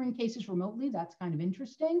still hearing cases remotely. That's kind of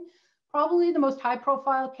interesting. Probably the most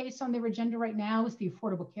high-profile case on their agenda right now is the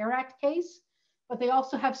Affordable Care Act case, but they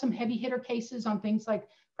also have some heavy hitter cases on things like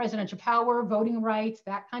presidential power, voting rights,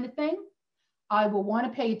 that kind of thing. I will want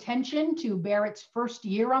to pay attention to Barrett's first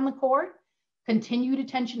year on the court, continued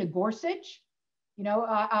attention to Gorsuch. You know,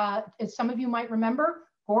 as some of you might remember,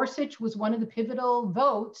 Gorsuch was one of the pivotal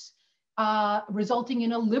votes resulting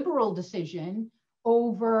in a liberal decision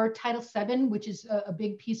over Title VII, which is a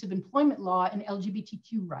big piece of employment law, and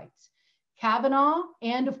LGBTQ rights. Kavanaugh,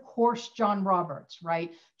 and of course, John Roberts,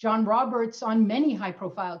 right? John Roberts on many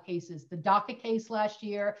high-profile cases, the DACA case last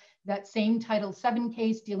year, that same Title VII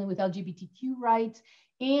case dealing with LGBTQ rights,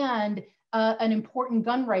 and an important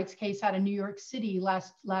gun rights case out of New York City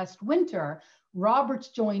last winter. Roberts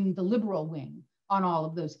joined the liberal wing on all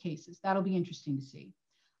of those cases. That'll be interesting to see.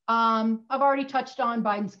 I've already touched on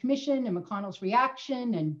Biden's commission and McConnell's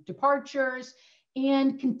reaction and departures,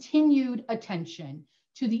 and continued attention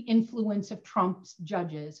to the influence of Trump's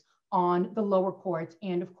judges on the lower courts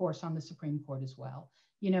and of course on the Supreme Court as well.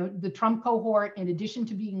 You know, the Trump cohort, in addition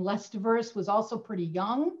to being less diverse, was also pretty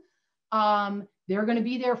young. They're going to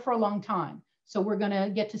be there for a long time. So we're going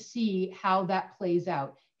to get to see how that plays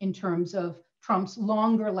out in terms of Trump's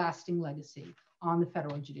longer lasting legacy on the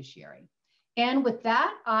federal judiciary. And with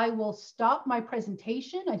that, I will stop my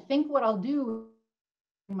presentation. I think what I'll do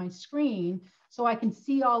on my screen so I can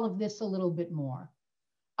see all of this a little bit more.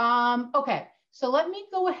 Okay, so let me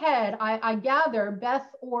go ahead. I gather, Beth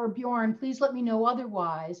or Bjorn, please let me know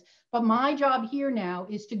otherwise. But my job here now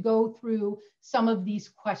is to go through some of these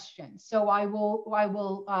questions. So I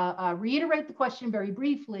will reiterate the question very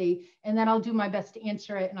briefly, and then I'll do my best to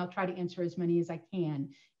answer it, and I'll try to answer as many as I can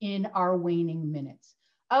in our waning minutes.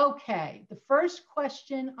 Okay, the first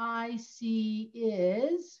question I see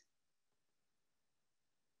is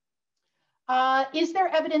there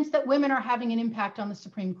evidence that women are having an impact on the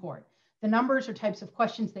Supreme Court? The numbers or types of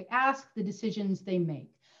questions they ask, the decisions they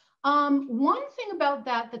make. One thing about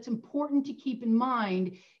that that's important to keep in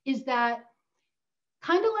mind is that,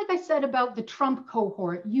 kind of like I said about the Trump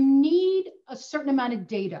cohort, you need a certain amount of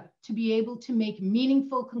data to be able to make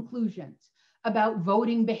meaningful conclusions about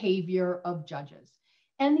voting behavior of judges.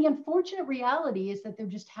 And the unfortunate reality is that there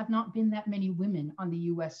just have not been that many women on the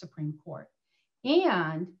US Supreme Court.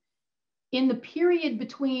 And in the period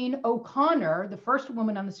between O'Connor, the first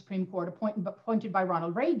woman on the Supreme Court appointed by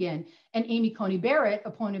Ronald Reagan, and Amy Coney Barrett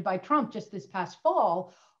appointed by Trump just this past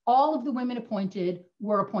fall, all of the women appointed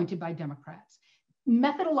were appointed by Democrats.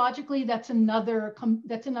 Methodologically, that's another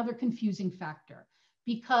confusing factor,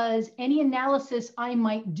 because any analysis I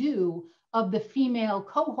might do of the female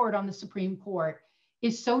cohort on the Supreme Court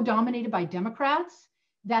is so dominated by Democrats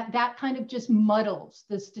that that kind of just muddles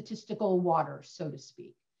the statistical waters, so to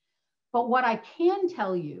speak. But what I can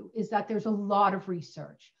tell you is that there's a lot of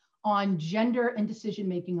research on gender and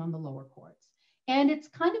decision-making on the lower courts. And it's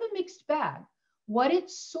kind of a mixed bag. What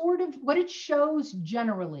it shows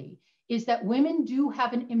generally is that women do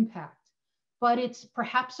have an impact, but it's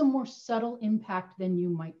perhaps a more subtle impact than you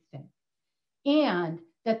might think. And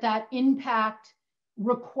that impact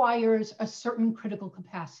requires a certain critical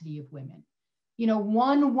capacity of women. You know,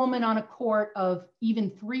 one woman on a court of even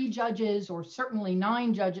 3 judges, or certainly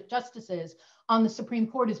 9 justices on the Supreme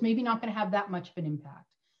Court, is maybe not going to have that much of an impact.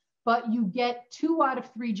 But you get 2 out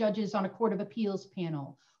of 3 judges on a Court of Appeals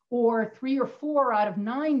panel, or 3 or 4 out of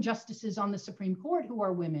 9 justices on the Supreme Court who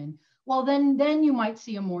are women, well, then you might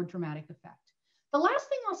see a more dramatic effect. The last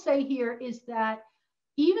thing I'll say here is that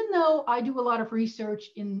even though I do a lot of research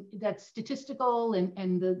that's statistical,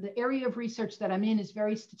 and the area of research that I'm in is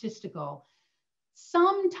very statistical,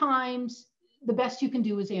 sometimes the best you can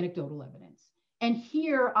do is anecdotal evidence. And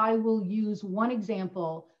here I will use one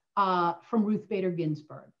example from Ruth Bader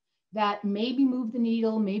Ginsburg that maybe moved the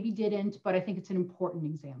needle, maybe didn't, but I think it's an important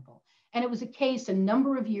example. And it was a case a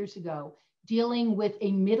number of years ago dealing with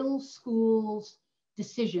a middle school's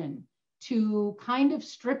decision to kind of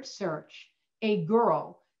strip search a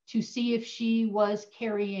girl to see if she was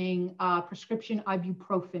carrying prescription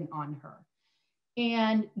ibuprofen on her.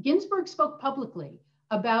 And Ginsburg spoke publicly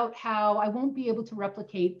about how, I won't be able to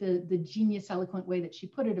replicate the genius, eloquent way that she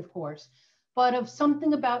put it, of course, but of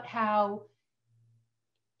something about how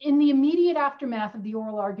in the immediate aftermath of the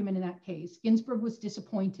oral argument in that case, Ginsburg was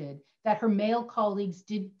disappointed that her male colleagues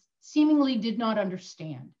seemingly did not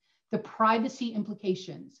understand the privacy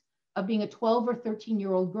implications of being a 12 or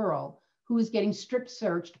 13-year-old girl who was getting strip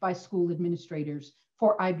searched by school administrators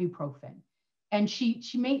for ibuprofen. And she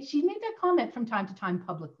made that comment from time to time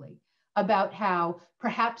publicly about how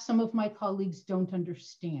perhaps some of my colleagues don't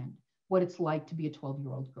understand what it's like to be a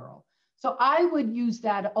 12-year-old girl. So I would use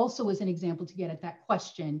that also as an example to get at that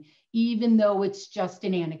question, even though it's just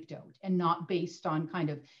an anecdote and not based on kind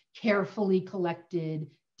of carefully collected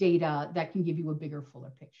data that can give you a bigger,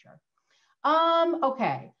 fuller picture.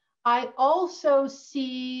 Okay, I also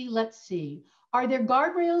see, let's see, are there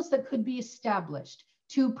guardrails that could be established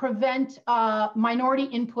to prevent minority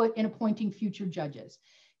input in appointing future judges?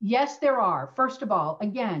 Yes, there are. First of all,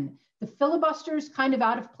 again, the filibuster is kind of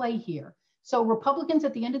out of play here. So Republicans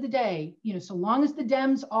at the end of the day, so long as the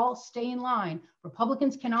Dems all stay in line,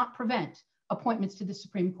 Republicans cannot prevent appointments to the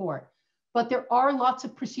Supreme Court. But there are lots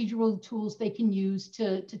of procedural tools they can use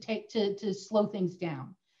to slow things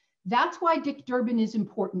down. That's why Dick Durbin is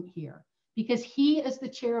important here, because he, as the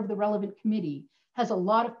chair of the relevant committee, has a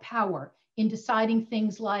lot of power in deciding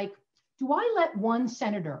things like, do I let one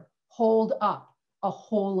senator hold up a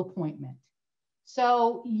whole appointment?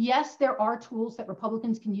 So yes, there are tools that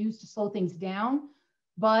Republicans can use to slow things down,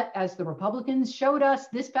 but as the Republicans showed us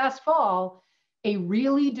this past fall, a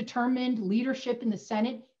really determined leadership in the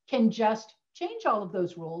Senate can just change all of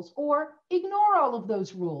those rules or ignore all of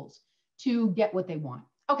those rules to get what they want.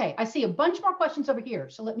 Okay, I see a bunch more questions over here,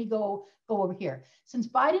 so let me go over here. Since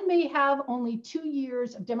Biden may have only 2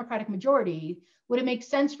 years of Democratic majority, would it make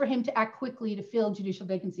sense for him to act quickly to fill judicial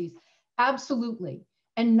vacancies? Absolutely.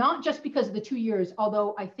 And not just because of the 2 years,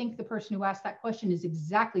 although I think the person who asked that question is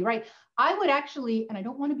exactly right. I would actually, and I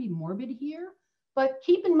don't want to be morbid here, but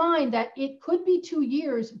keep in mind that it could be 2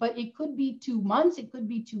 years, but it could be 2 months, it could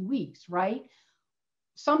be 2 weeks, right?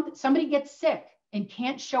 Somebody gets sick and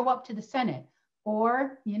can't show up to the Senate.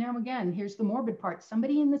 Or, again, here's the morbid part,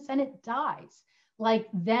 somebody in the Senate dies. Like,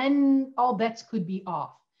 then all bets could be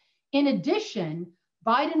off. In addition,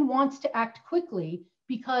 Biden wants to act quickly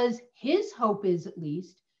because his hope is, at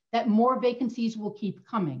least, that more vacancies will keep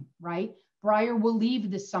coming, right? Breyer will leave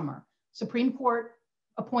this summer. Supreme Court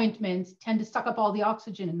appointments tend to suck up all the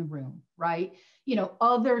oxygen in the room, right?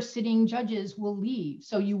 Other sitting judges will leave.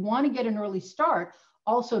 So you want to get an early start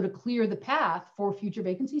also to clear the path for future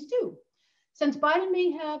vacancies too. Since Biden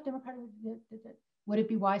may have Democratic, would it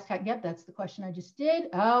be wise to, yep, that's the question I just did.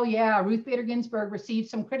 Oh yeah, Ruth Bader Ginsburg received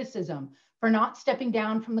some criticism for not stepping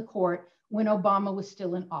down from the court when Obama was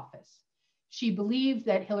still in office. She believed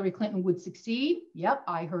that Hillary Clinton would succeed. Yep,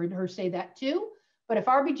 I heard her say that too. But if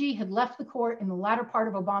RBG had left the court in the latter part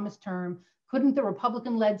of Obama's term, couldn't the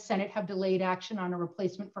Republican-led Senate have delayed action on a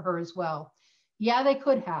replacement for her as well? Yeah, they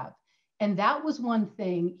could have. And that was one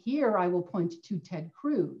thing. Here I will point to Ted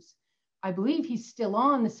Cruz. I believe he's still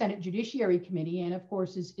on the Senate Judiciary Committee, and of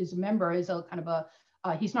course is a member, is a kind of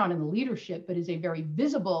a, he's not in the leadership, but is a very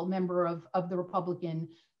visible member of the Republican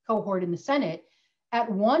cohort in the Senate.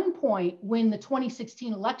 At one point, when the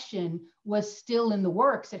 2016 election was still in the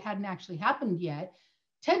works, it hadn't actually happened yet,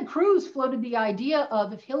 Ted Cruz floated the idea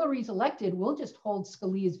of, if Hillary's elected, we'll just hold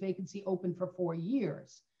Scalia's vacancy open for 4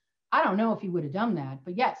 years. I don't know if he would have done that,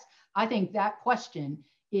 but yes, I think that question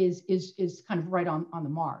is kind of right on the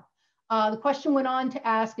mark. The question went on to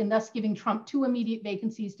ask, and thus giving Trump 2 immediate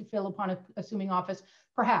vacancies to fill upon assuming office,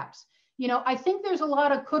 perhaps. I think there's a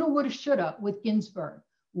lot of coulda, woulda, shoulda with Ginsburg.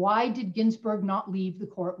 Why did Ginsburg not leave the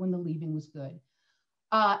court when the leaving was good?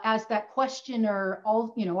 As that questioner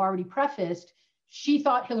already prefaced, she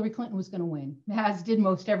thought Hillary Clinton was going to win, as did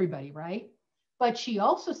most everybody, right? But she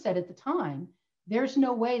also said at the time, there's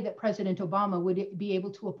no way that President Obama would be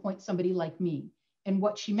able to appoint somebody like me. And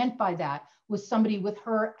what she meant by that was somebody with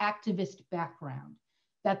her activist background,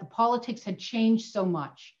 that the politics had changed so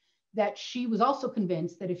much that she was also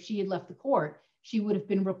convinced that if she had left the court, she would have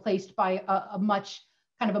been replaced by a much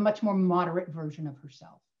more moderate version of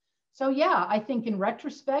herself. So yeah, I think in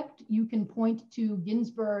retrospect, you can point to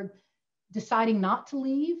Ginsburg deciding not to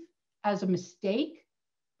leave as a mistake,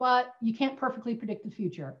 but you can't perfectly predict the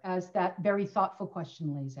future, as that very thoughtful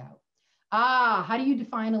question lays out. How do you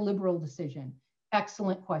define a liberal decision?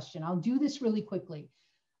 Excellent question. I'll do this really quickly.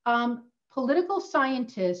 Political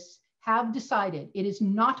scientists have decided, it is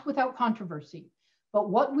not without controversy, but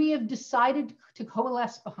what we have decided to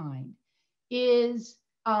coalesce behind is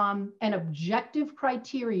an objective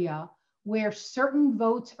criteria where certain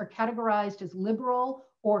votes are categorized as liberal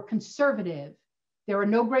or conservative. There are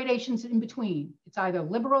no gradations in between. It's either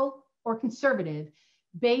liberal or conservative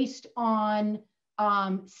based on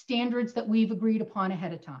standards that we've agreed upon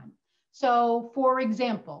ahead of time. So, for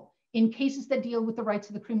example, in cases that deal with the rights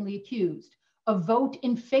of the criminally accused, a vote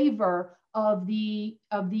in favor of the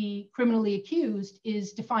criminally accused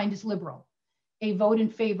is defined as liberal. A vote in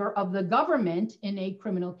favor of the government in a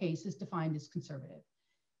criminal case is defined as conservative.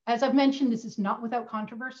 As I've mentioned, this is not without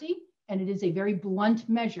controversy, and it is a very blunt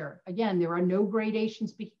measure. Again, there are no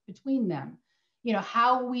gradations between them. You know,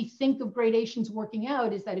 how we think of gradations working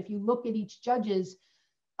out is that if you look at each judge's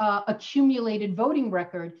accumulated voting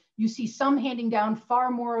record, you see some handing down far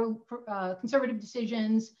more conservative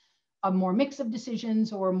decisions, a more mix of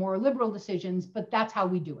decisions, or more liberal decisions, but that's how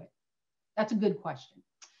we do it. That's a good question.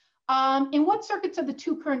 In what circuits are the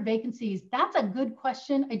 2 current vacancies? That's a good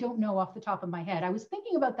question. I don't know off the top of my head. I was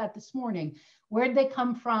thinking about that this morning. Where did they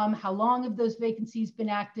come from? How long have those vacancies been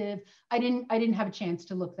active? I didn't have a chance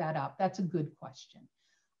to look that up. That's a good question.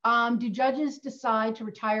 Do judges decide to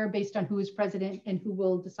retire based on who is president and who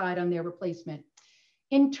will decide on their replacement?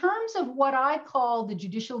 In terms of what I call the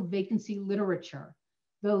judicial vacancy literature,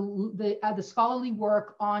 the scholarly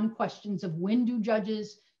work on questions of when do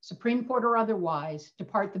judges, Supreme Court or otherwise,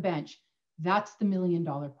 depart the bench, that's the $1 million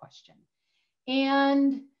question.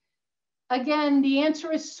 And again, the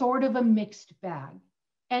answer is sort of a mixed bag.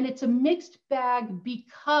 And it's a mixed bag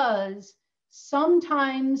because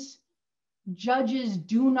sometimes judges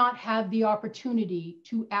do not have the opportunity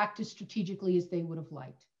to act as strategically as they would have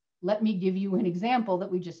liked. Let me give you an example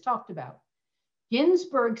that we just talked about.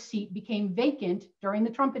 Ginsburg's seat became vacant during the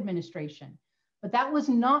Trump administration, but that was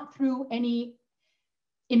not through any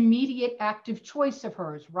immediate active choice of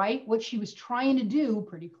hers, right? What she was trying to do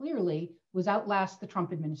pretty clearly was outlast the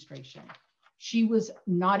Trump administration. She was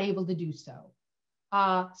not able to do so.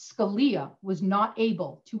 Scalia was not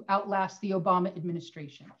able to outlast the Obama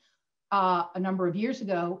administration. A number of years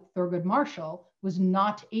ago, Thurgood Marshall was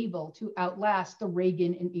not able to outlast the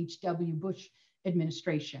Reagan and H.W. Bush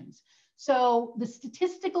administrations. So the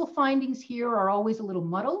statistical findings here are always a little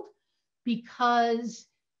muddled because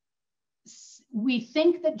we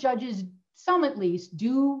think that judges, some at least,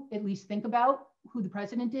 do at least think about who the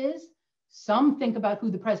president is. Some think about who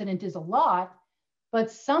the president is a lot,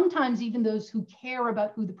 but sometimes even those who care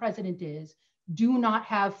about who the president is do not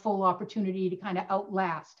have full opportunity to kind of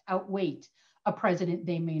outweight a president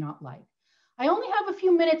they may not like. I only have a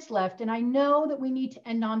few minutes left, and I know that we need to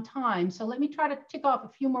end on time, so let me try to tick off a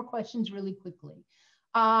few more questions really quickly.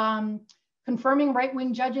 Confirming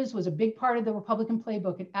right-wing judges was a big part of the Republican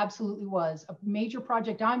playbook. It absolutely was. A major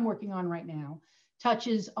project I'm working on right now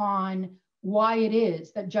touches on why it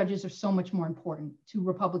is that judges are so much more important to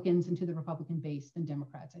Republicans and to the Republican base than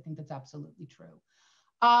Democrats. I think that's absolutely true.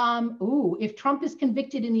 If Trump is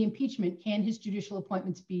convicted in the impeachment, can his judicial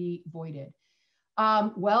appointments be voided?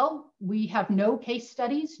 Well, we have no case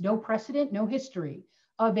studies, no precedent, no history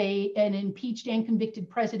of an impeached and convicted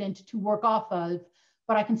president to work off of,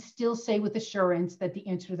 but I can still say with assurance that the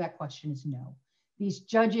answer to that question is no. These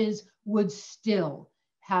judges would still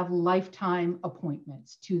have lifetime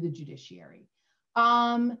appointments to the judiciary.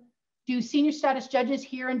 Do senior status judges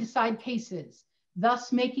hear and decide cases,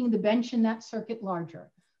 thus making the bench in that circuit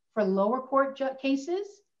larger? For lower court cases,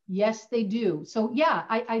 yes, they do. So yeah,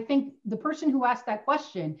 I think the person who asked that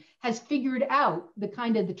question has figured out the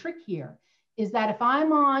trick here is that if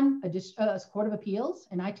I'm on a court of appeals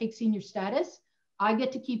and I take senior status, I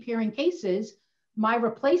get to keep hearing cases. My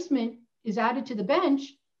replacement is added to the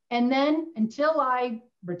bench. And then until I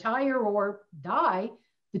retire or die,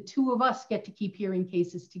 the two of us get to keep hearing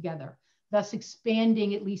cases together, thus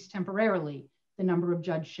expanding, at least temporarily, the number of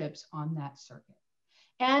judgeships on that circuit.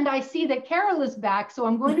 And I see that Carol is back, so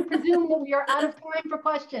I'm going to presume that we are out of time for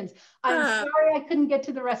questions. I'm sorry I couldn't get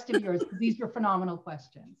to the rest of yours, because these were phenomenal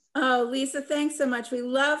questions. Oh, Lisa, thanks so much. We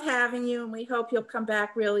love having you, and we hope you'll come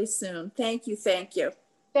back really soon. Thank you, thank you.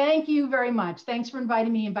 Thank you very much. Thanks for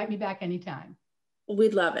inviting me. Invite me back anytime.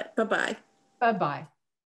 We'd love it. Bye-bye. Bye-bye.